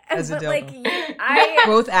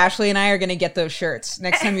 Both Ashley and I are going to get those shirts.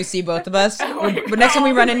 Next time you see both of us, but next time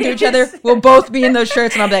we run into each other, we'll both be in those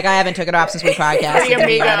shirts and I'll be like, I haven't took it off since we podcasted. The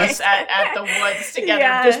amigos at the woods together.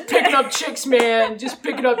 Yeah. Just picking up chicks, man. Just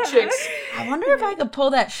picking up chicks. I wonder if I could pull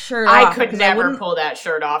that shirt off. I could never pull that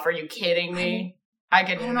shirt off. Are you kidding me? I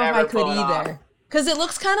could never pull it off. Because it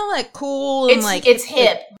looks kind of like cool and it's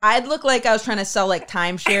hip. I'd look like I was trying to sell like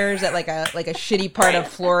timeshares at like a shitty part of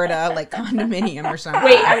Florida, like condominium or something.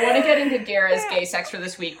 Wait, I want to get into Gara's gay sex for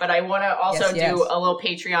this week, but I want to also do a little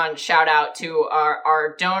Patreon shout out to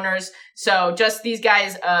our donors. So just these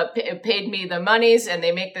guys paid me the monies and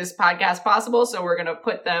they make this podcast possible. So we're going to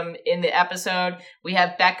put them in the episode. We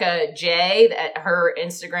have Becca J. Her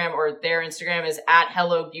Instagram or their Instagram is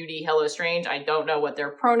 @HelloBeautyHelloStrange. I don't know what their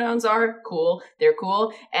pronouns are. Cool. They're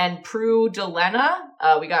cool. And Prue Delena.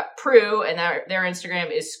 We got Prue and their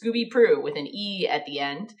Instagram is Scooby Prue with an E at the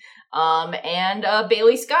end. And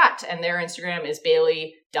Bailey Scott and their Instagram is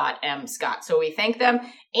Bailey.mscott. So we thank them.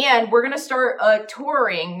 And we're going to start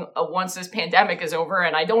touring once this pandemic is over.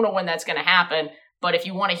 And I don't know when that's going to happen, But if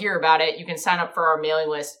you want to hear about it, you can sign up for our mailing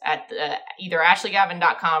list at either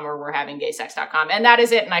ashleygavin.com or we'rehavingaysex.com. And that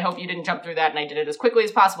is it. And I hope you didn't jump through that and I did it as quickly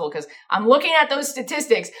as possible because I'm looking at those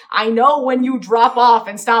statistics. I know when you drop off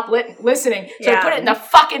and stop listening. So I put it in the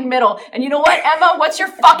fucking middle. And you know what, Emma? What's your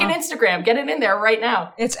fucking Instagram? Get it in there right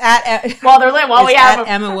now. It's at while we have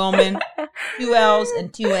Emma Willman, 2 L's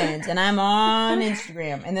and 2 N's. And I'm on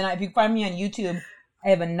Instagram. And then if you find me on YouTube, I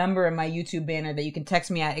have a number in my YouTube banner that you can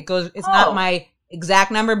text me at. It's not my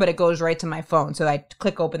exact number, but it goes right to my phone. So I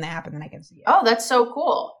click open the app and then I can see it. Oh, that's so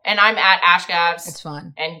cool. And I'm at AshGavs. It's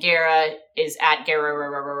fun. And Gara is at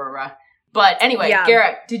Gara. But anyway,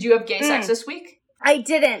 Gara, did you have gay sex this week? I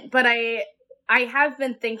didn't, but I have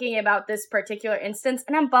been thinking about this particular instance,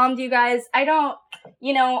 and I'm bummed, you guys. I don't,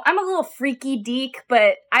 I'm a little freaky deek,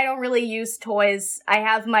 but I don't really use toys. I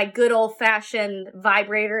have my good old-fashioned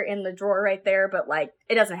vibrator in the drawer right there, but,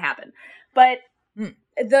 it doesn't happen. But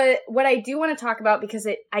what I do want to talk about, because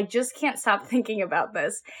I just can't stop thinking about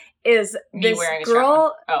this, is me this wearing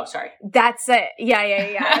girl. Oh, sorry. That's it. Yeah.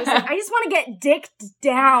 I was like, I just want to get dicked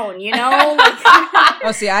down,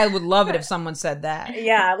 Oh, see, I would love it if someone said that.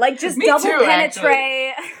 Yeah, just Me double too,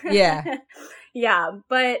 penetrate. Yeah. Yeah,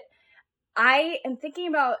 but I am thinking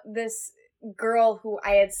about this girl who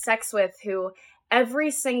I had sex with, who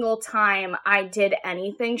every single time I did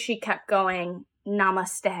anything, she kept going,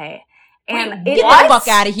 namaste. And Get the fuck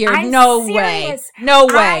out of here. I'm No serious. way. No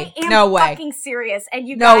way. I am No way. fucking serious. And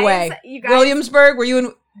you No guys, way. you guys. Williamsburg, were you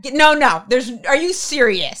in... No. Are you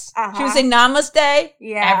serious? She would say namaste?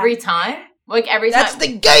 Yeah. Every time? Every time. That's the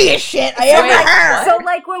gayest shit I ever heard. So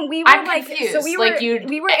when we were I'm confused. so we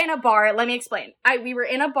were in a bar. Let me explain. We were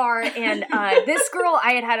in a bar and this girl,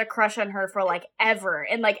 I had a crush on her for ever,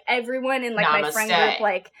 and everyone in my friend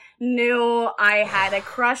group knew I had a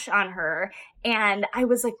crush on her, and I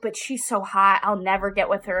was like, but she's so hot, I'll never get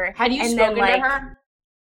with her. Had you spoken to her?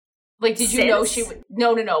 Did you know she would?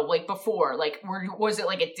 No. Before. Was it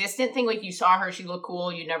a distant thing? You saw her, she looked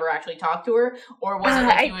cool, you never actually talked to her? Or was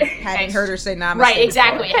it you hadn't heard her say namaste? Right,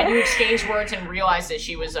 exactly. Had you exchanged words and realized that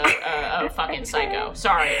she was a fucking psycho?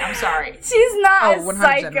 Sorry, I'm sorry. She's not a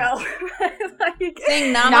psycho.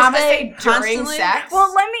 Saying namaste during sex?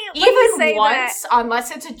 Well, let me say once, that. Unless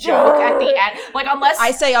it's a joke at the end. Unless... I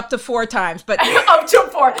say up to 4 times, but... up to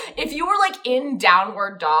 4. If you were, in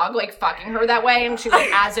Downward Dog, fucking her that way, and she,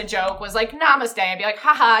 as a joke, was namaste, I'd be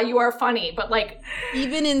haha, you are funny, but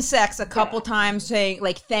even in sex a couple times saying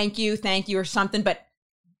thank you or something, but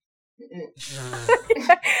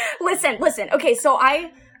listen, okay, so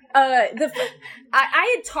I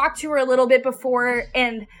had talked to her a little bit before,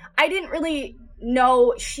 and I didn't really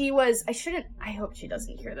know I hope she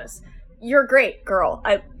doesn't hear this. You're great, girl.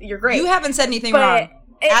 You're great. You haven't said anything wrong.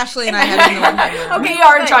 Ashley and I haven't. We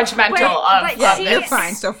are judgmental they're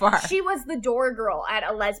fine so far. She was the door girl at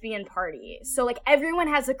a lesbian party. So everyone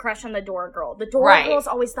has a crush on the door girl. The door girl is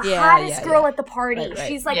always the hottest girl at the party. Right.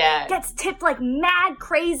 She's gets tipped mad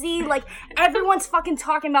crazy. Everyone's fucking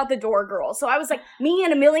talking about the door girl. So I was me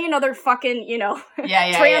and a million other fucking,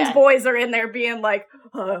 trans boys are in there being I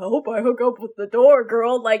hope I hook up with the door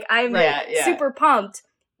girl. I'm super pumped.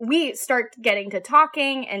 We start getting to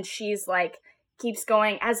talking and she's keeps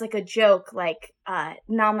going as a joke,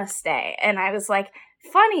 namaste. And I was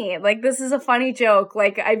funny, this is a funny joke.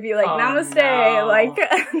 I'd be namaste, no.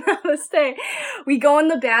 Namaste. We go in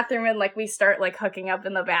the bathroom and we start hooking up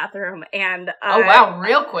in the bathroom and oh wow,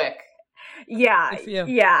 real quick. Yeah.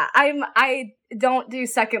 I don't do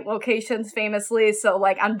second locations famously, so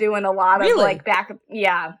I'm doing a lot of back,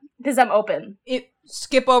 because I'm open.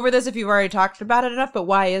 Skip over this if you've already talked about it enough, but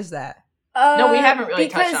why is that? No, we haven't really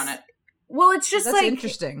touched on it. Well, it's just that's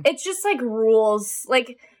interesting. It's just rules,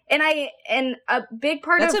 and a big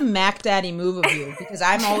part that's of a Mac Daddy move of you, because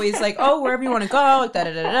I'm always wherever you want to go, da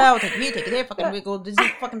da da da, take me, take it there, fucking wiggle,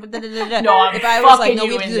 fucking da da da da. No, I'm if I was no,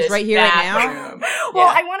 we have to do this right here, right now. Well,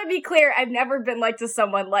 I want to be clear. I've never been to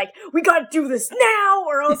someone we gotta do this now,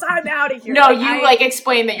 or else I'm out of here. No, you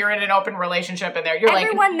explain that you're in an open relationship, and you're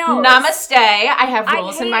everyone knows. Namaste. I have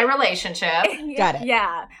rules in my relationship. Got it.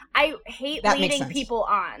 Yeah, I hate leading people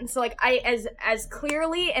on. So I as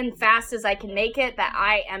clearly and fast as I can make it that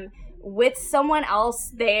I am with someone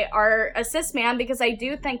else, they are a cis man, because I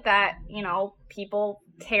do think that people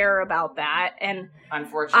care about that, and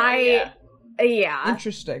unfortunately,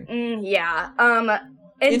 interesting. And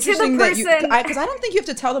interesting to the person, because I don't think you have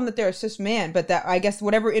to tell them that they're a cis man, but that I guess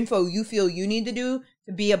whatever info you feel you need to do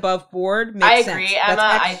to be above board makes sense. I agree,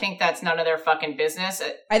 Emma. I think that's none of their fucking business.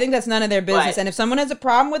 I think that's none of their business, and if someone has a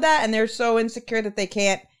problem with that and they're so insecure that they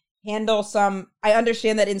can't handle I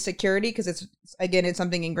understand that insecurity, because it's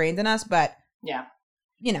something ingrained in us, but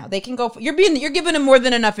you know, they can go. You're giving them more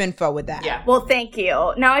than enough info with that. Yeah. Well, thank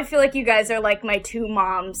you. Now I feel like you guys are like my two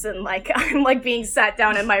moms, and like I'm like being sat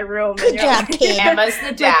down in my room. Good and you're job, like, kid. Emma's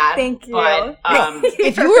the dad. Thank you. But,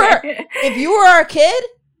 If you were our kid,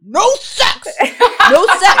 no sex, no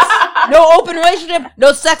sex, no open relationship,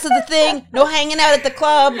 no sex at the thing, no hanging out at the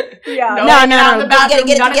club. Yeah. no, No, hanging no, out in no, the bathroom,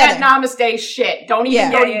 get it none of that together. namaste shit. Don't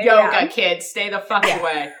even go to yoga, kids. Stay the fuck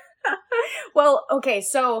away. Well, okay,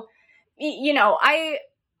 so you know,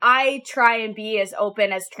 I try and be as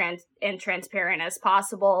open as transparent as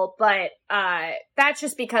possible, but that's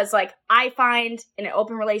just because like I find in an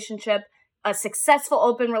open relationship, a successful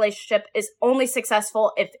open relationship is only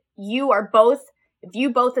successful if you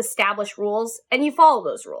both establish rules and you follow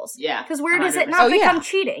those rules. Yeah. Because where does it 100%. not Oh, yeah. become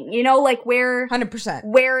cheating? You know, like where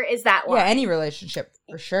 100%. is that line? Yeah, any relationship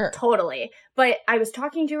for sure. Totally. But I was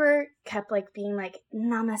talking to her, kept like being like,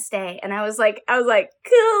 namaste. And I was like,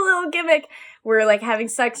 cool little gimmick. We're like having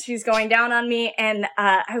sex. She's going down on me. And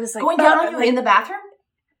I was like, Going down on you in the bathroom?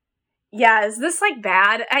 yeah, is this like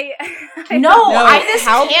bad? I No, I just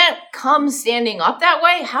how- can't come standing up that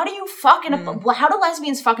way. How do you fuck in a, how do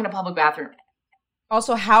lesbians fuck in a public bathroom?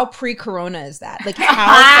 Also, how pre-corona is that? Like,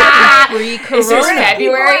 how pre-corona? Is this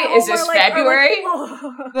February? People are Is this over, like, February?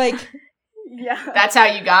 Like, yeah. That's how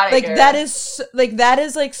you got it. like Garrett. that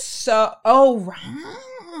is like so. Oh,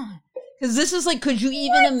 right. Because this is like, could you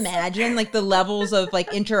even imagine like the levels of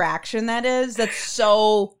like interaction that is? That's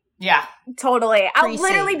so. Yeah. Totally. I'll Pre-C.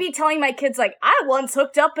 literally be telling my kids like, I once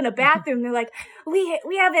hooked up in a bathroom. They're like, we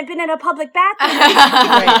haven't been in a public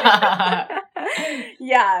bathroom.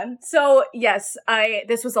 Yeah. So yes,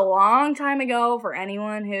 this was a long time ago for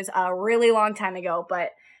anyone who's a really long time ago, but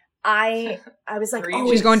I was like,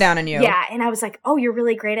 oh, She's going down on you. yeah, and I was like, oh, you're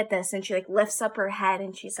really great at this, and she like lifts up her head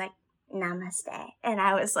and she's like, namaste, and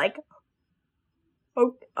I was like,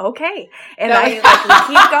 oh, okay, and I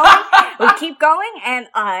like we keep going, and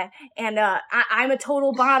I'm a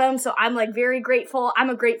total bottom, so I'm like very grateful.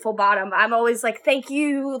 I'm a grateful bottom. I'm always like, thank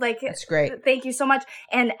you, like That's great. thank you so much.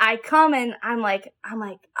 And I come and I'm like,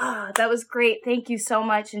 oh, that was great. Thank you so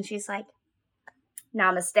much. And she's like,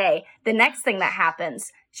 namaste. The next thing that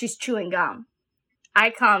happens, she's chewing gum. I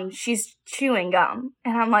come, she's chewing gum.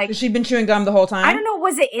 And I'm like, Has she been chewing gum the whole time? I don't know,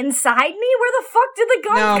 was it inside me? Where the fuck did the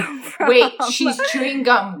gum No. come from? Wait, she's chewing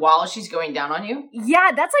gum while she's going down on you?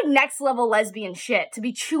 Yeah, that's like next level lesbian shit. To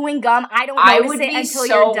be chewing gum, I don't I notice would it be until so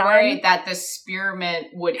you're done. worried that the spearmint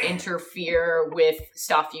would interfere with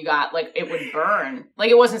stuff you got. Like, it would burn. Like,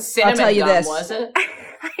 it wasn't cinnamon tell you gum, this. was it?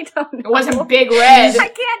 I don't know. It wasn't Big Red. I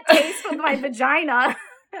can't taste with my vagina.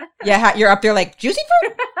 Yeah, you're up there like, juicy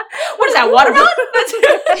fruit? What is that, watermelon?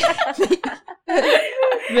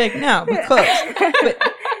 Like, no, but close.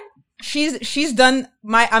 But she's done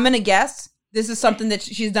I'm gonna guess this is something that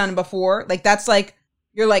she's done before. Like, that's like,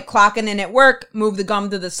 you're like clocking in at work, move the gum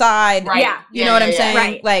to the side. Right. Yeah. You know what I'm saying?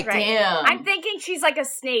 Right, Like, right. Damn. I'm thinking she's like a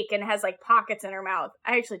snake and has like pockets in her mouth.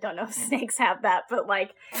 I actually don't know if snakes have that, but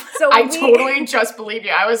like, so I we- totally just believe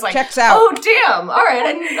you. I was like, Checks out. oh, damn. All right,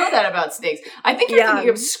 I didn't know that about snakes. I think you're Yeah. thinking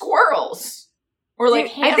of squirrels. Or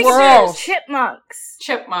like I think Squirrels. she's chipmunks.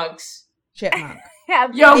 chipmunks. chipmunk.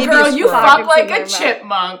 Have Yo, Maybe girl, a you squirrel. fuck like Pockets a in their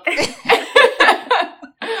mouth. chipmunk.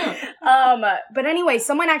 But anyway,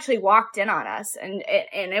 someone actually walked in on us, and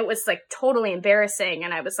it was like totally embarrassing.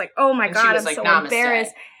 And I was like, oh my And she god, was I'm like, so "Namaste."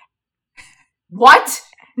 embarrassed. What?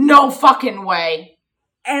 No fucking way.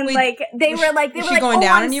 And Wait, like they was were like, was they were she like, going oh,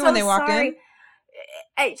 down I'm on you so when they walked in?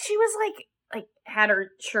 sorry. She was like had her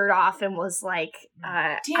shirt off and was like,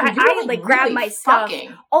 Damn, I you're like grabbed really my stuff.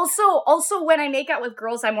 fucking. Also, when I make out with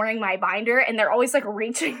girls, I'm wearing my binder, and they're always like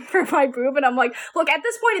reaching for my boob, and I'm like, look, at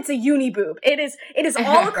this point, it's a uni boob. It is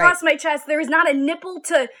all across my chest. There is not a nipple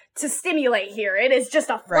to stimulate here. It is just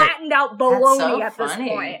a flattened out baloney so at this funny.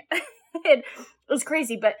 point. It was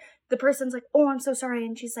crazy, but the person's like, oh, I'm so sorry,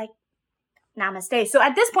 and she's like, namaste. So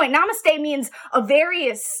at this point, namaste means a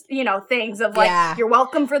various, things of like, Yeah. you're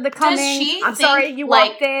welcome for the coming. she I'm sorry think, you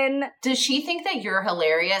like, walked in. Does she think that you're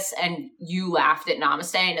hilarious and you laughed at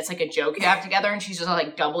Namaste and it's like a joke you have together and she's just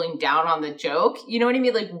like doubling down on the joke? You know what I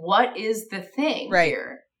mean? Like, what is the thing Right.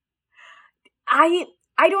 here? I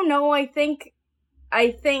don't know. I think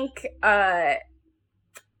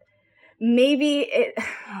maybe it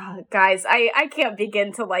guys, I can't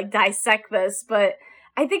begin to like dissect this, but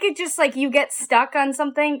I think it just like you get stuck on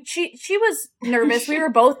something. She was nervous. We were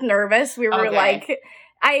both nervous. We were Okay. like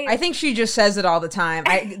I think she just says it all the time.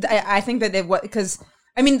 I think that because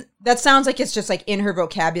I mean that sounds like it's just like in her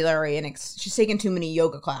vocabulary, and she's taken too many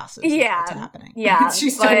yoga classes. is Yeah. what's happening. yeah.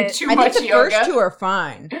 She's but- done too I much think the yoga. first two are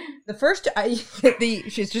fine. The first,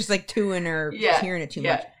 she's just like two in her. Yeah, She's hearing it too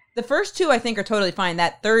yeah. much. The first two I think are totally fine.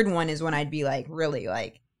 That third one is when I'd be like, really,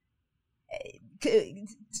 like,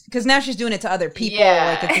 because now she's doing it to other people.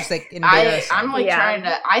 Yeah. Like, it's just like embarrassing. I'm like Yeah. trying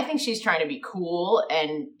to. I think she's trying to be cool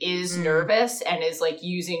and is nervous and is like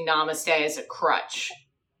using Namaste as a crutch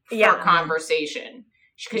for conversation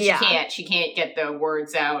because she can't get the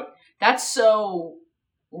words out. That's so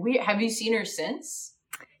weird. Have you seen her since?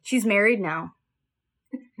 She's married now.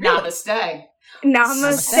 Namaste.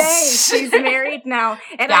 Namaste. She's married now.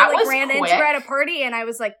 And That I like was ran into quick. her at a party and I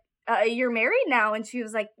was like, you're married now? And she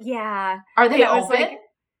was like, yeah. Are they And I was open? like,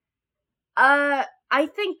 I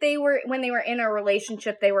think they were, when they were in a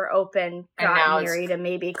relationship, they were open, And now got it's- married, and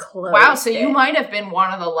maybe closed. Wow, so you it. might have been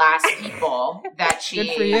one of the last people that she.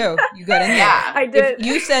 Good for you. You got in there. Yeah. I did. If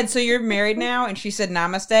you said, so you're married now, and she said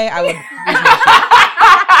namaste, I would lose my shit.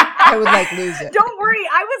 I would like lose it. Don't worry,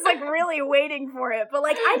 I was like really waiting for it, but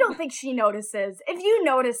like I don't think she notices. If you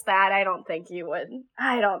noticed that, I don't think you would.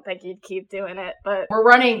 I don't think you'd keep doing it. But We're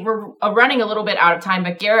running a little bit out of time,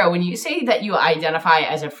 but Gara, when you say that you identify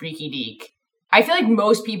as a freaky deek, I feel like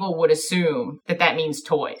most people would assume that that means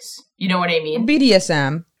toys. You know what I mean?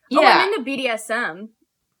 BDSM. I'm into BDSM.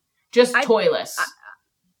 just I- toyless.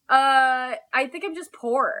 I think I'm just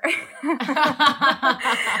poor.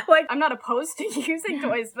 Like I'm not opposed to using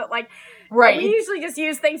toys, but like we Right. usually just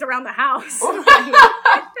use things around the house.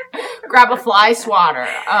 Grab a fly swatter.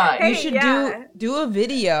 Hey, You should yeah. do a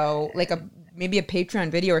video, like maybe a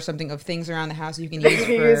Patreon video or something of things around the house you can use You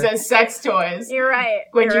can use for. as sex toys You're right.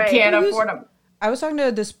 when you're you right. can't Use- afford them. I was talking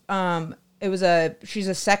to this. She's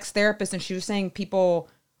a sex therapist, and she was saying people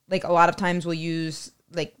like a lot of times will use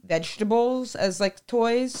like vegetables as like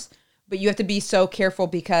toys, but you have to be so careful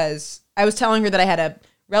because I was telling her that I had a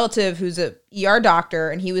relative who's a ER doctor,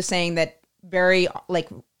 and he was saying that very like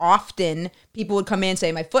often people would come in and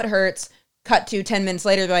say my foot hurts. Cut to 10 minutes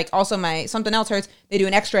later, they're like, also my something else hurts. They do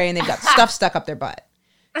an X-ray and they've got stuff stuck up their butt.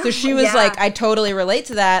 So she was Yeah. like, I totally relate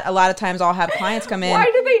to that. A lot of times I'll have clients come in. Why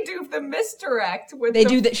do they do the misdirect with They the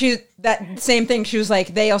do that. That same thing. She was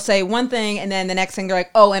like, they'll say one thing, and then the next thing they're like,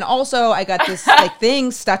 oh, and also I got this like thing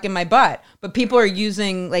stuck in my butt. But people are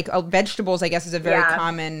using like vegetables. I guess is a very Yeah.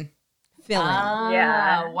 common filling.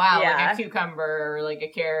 Yeah. Wow. Yeah. Like a cucumber or like a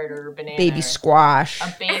carrot or a banana. Baby or squash.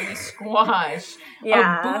 A baby squash.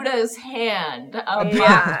 Yeah. A Buddha's hand. A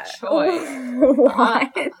Yeah. bok choy.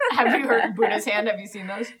 What? Have you heard Buddha's hand? Have you seen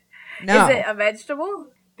those? No. Is it a vegetable?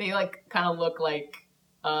 They like kind of look like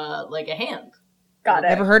a hand. Got it.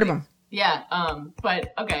 Never heard of them. Yeah.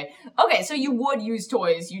 But okay. So you would use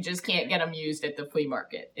toys. You just can't get them used at the flea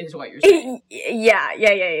market. Is what you're saying.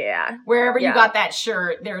 Yeah. Wherever you Yeah. got that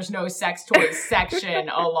shirt, there's no sex toys section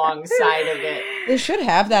alongside of it. They should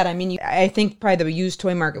have that. I mean, I think probably the used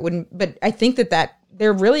toy market wouldn't, but I think that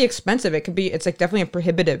they're really expensive. It's like definitely a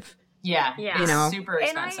prohibitive. Yeah. Yeah. It's You know. super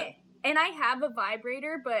expensive. And I have a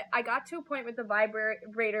vibrator, but I got to a point with the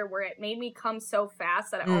vibrator where it made me come so fast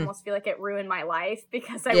that I almost feel like it ruined my life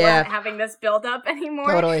because I Yeah. wasn't having this buildup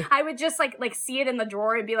anymore. Totally. I would just like see it in the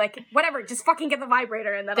drawer and be like, whatever, just fucking get the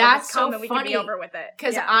vibrator and then I'll That's just come so and we can funny, be over with it.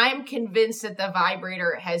 Because Yeah. I'm convinced that the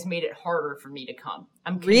vibrator has made it harder for me to come.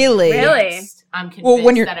 I'm Really? convinced. I'm convinced Well,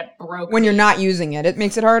 when you're- that it broke When you're me. not using it, it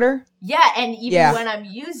makes it harder. Yeah, and even Yeah. when I'm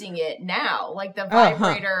using it now, like the Oh, huh.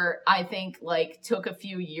 vibrator, I think like took a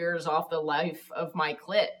few years off the life of my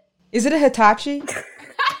clit. Is it a Hitachi?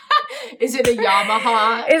 Is it a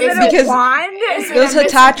Yamaha? Is it because a wand? is it Those a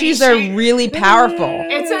Hitachis are Mitsubishi? really powerful.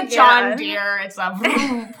 It's a John Deere. It's a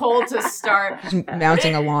vroom pull to start. Just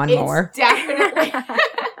mounting a lawnmower.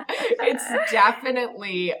 It's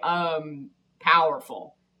definitely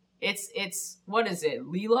powerful. It's what is it?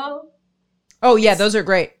 Lilo? Oh yeah, those are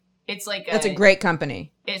great. It's like That's a great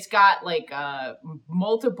company. It's got like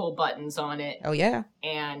multiple buttons on it, Oh yeah.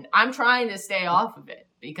 and I'm trying to stay off of it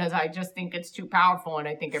because I just think it's too powerful, and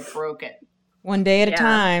I think it broke it. One day at a Yeah.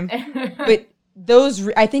 time. But those,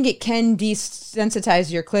 I think it can desensitize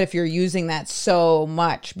your clit if you're using that so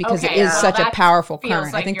much because it Okay, is well, such a that powerful Feels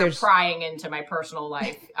current. like I think you're there's prying into my personal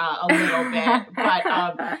life a little bit,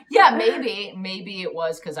 but yeah, maybe it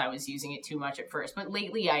was because I was using it too much at first, but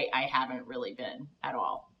lately I haven't really been at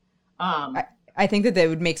all. I think that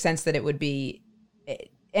would make sense that it would be,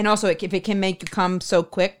 and also if it can make you come so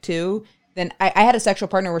quick too, then I had a sexual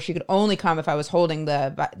partner where she could only come if I was holding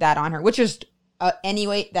that on her, which is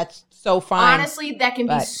anyway, that's so fine. Honestly, that can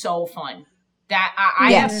be but- so fun. That I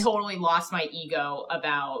Yes. have totally lost my ego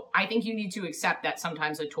about. I think you need to accept that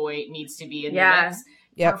sometimes a toy needs to be in Yeah. the mix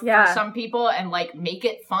Yep. for some people, and like make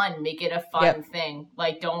it fun, make it a fun thing.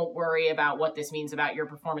 Like, don't worry about what this means about your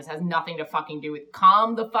performance. It has nothing to fucking do with.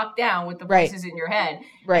 Calm the fuck down with the voices in your head.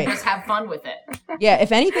 Right. And just have fun with it. Yeah.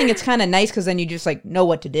 If anything, it's kind of nice because then you just like know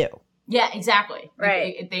what to do. Yeah, exactly.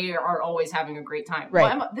 Right. They are always having a great time.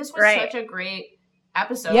 Right. Well, this was such a great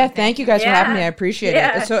episode. Yeah. Thank you guys for having me. I appreciate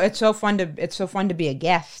Yeah. it. It's so fun to be a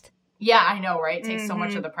guest. Yeah, I know, right? It takes so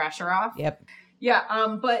much of the pressure off. Yep.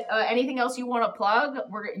 Yeah. But anything else you want to plug?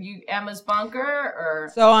 Emma's Bunker or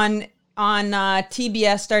So on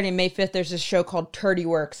TBS starting May 5th, there's this show called Turdy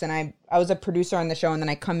Works, and I was a producer on the show, and then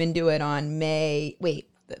I come into it on I'm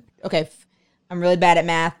really bad at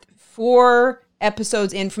math. 4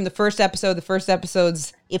 episodes in from the first episode. The first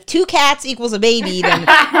episode's if 2 cats equals a baby, then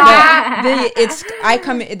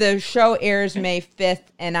the show airs May 5th,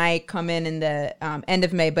 and I come in the end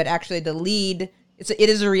of May. But actually, the lead it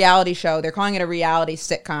is a reality show. They're calling it a reality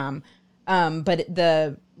sitcom, but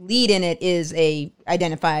the lead in it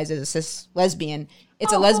identifies as a cis lesbian.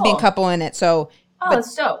 It's a lesbian couple in it. So,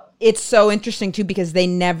 that's dope. It's so interesting too because they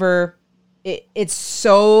never. It's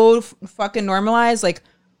so fucking normalized. Like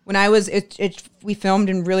when I was, we filmed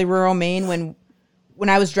in really rural Maine when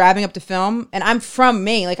I was driving up to film, and I'm from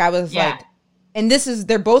Maine. Like I was like, and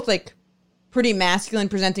they're both like pretty masculine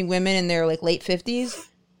presenting women in their like late 50s.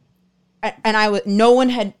 And no one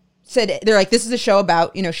had said, they're like, this is a show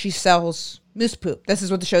about, she sells moose poop. This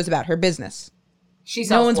is what the show's about, her business. She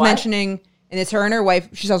sells No one's what? mentioning, and it's her and her wife,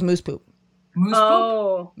 she sells moose poop. Moose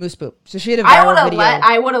poop? Moose poop. So she had a viral video.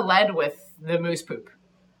 I would have led with the moose poop.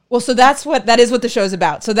 Well, so that is what the show's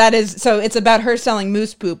about. So it's about her selling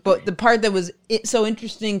moose poop. But the part that was so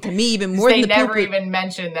interesting to me, even more than the poop. They never even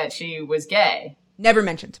mentioned that she was gay. Never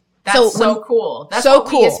mentioned. That's so cool. That's so what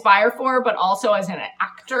cool. we aspire for, but also as an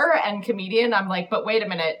actor and comedian, I'm like, but wait a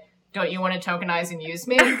minute. Don't you want to tokenize and use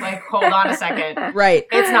me? Like, hold on a second. Right.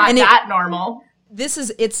 It's not that normal.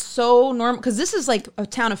 It's so normal because this is like a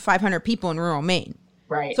town of 500 people in rural Maine.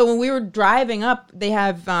 Right. So when we were driving up, they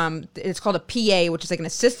have, it's called a PA, which is like an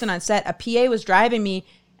assistant on set. A PA was driving me,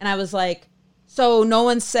 and I was like, so no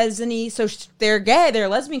one says they're gay, they're a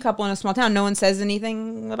lesbian couple in a small town. No one says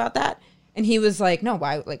anything about that? And he was like, no,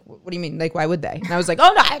 why? Like, what do you mean? Like, why would they? And I was like,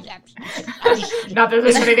 oh, no. Not that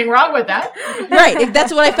there's anything wrong with that. Right.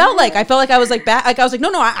 That's what I felt like. I felt like I was like, I was like, no,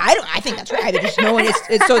 I don't. I think that's right. Just no one.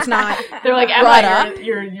 So it's not. They're like, Emma,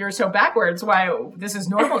 you're so backwards. Why? This is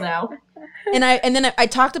normal now. And then I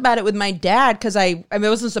talked about it with my dad because I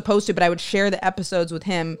wasn't supposed to, but I would share the episodes with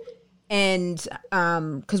him, and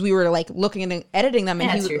because we were like looking and editing them, and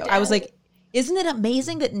I was like, isn't it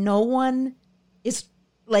amazing that no one is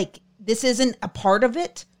like. This isn't a part of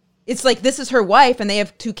it. It's like this is her wife, and they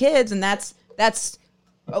have 2 kids, and that's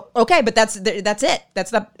okay. But that's it. That's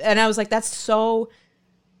the. And I was like, that's so.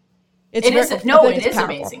 It is powerful.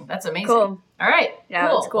 amazing. That's amazing. Cool. All right. Yeah,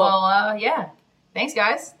 cool. that's cool. Well, yeah. Thanks,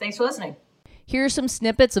 guys. Thanks for listening. Here are some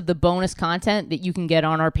snippets of the bonus content that you can get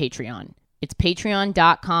on our Patreon. It's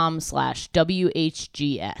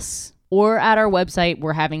patreon.com/WHGS. Or at our website,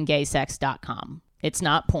 we'rehavinggaysex.com. It's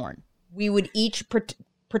not porn. We would each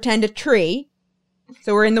pretend a tree.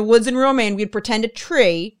 So we're in the woods in rural Maine. We'd pretend a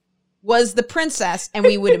tree was the princess, and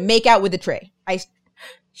we would make out with the tree.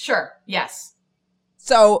 Sure. Yes.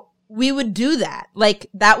 So we would do that. Like,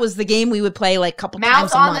 that was the game we would play like a couple times a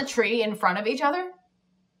month. Mouth on the tree in front of each other?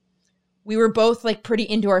 We were both like pretty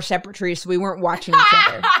into our separate trees, so we weren't watching each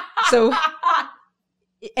other. So,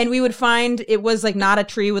 and we would find it was like not a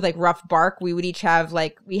tree with like rough bark. We would each have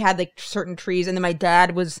we had like certain trees, and then my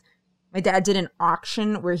dad did an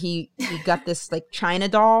auction where he got this like China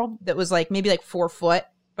doll that was like maybe like 4 foot,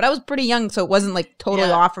 but I was pretty young, so it wasn't like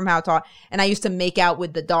totally off from how tall. And I used to make out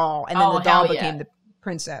with the doll, and then the doll became the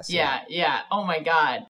princess. Yeah. Oh my God.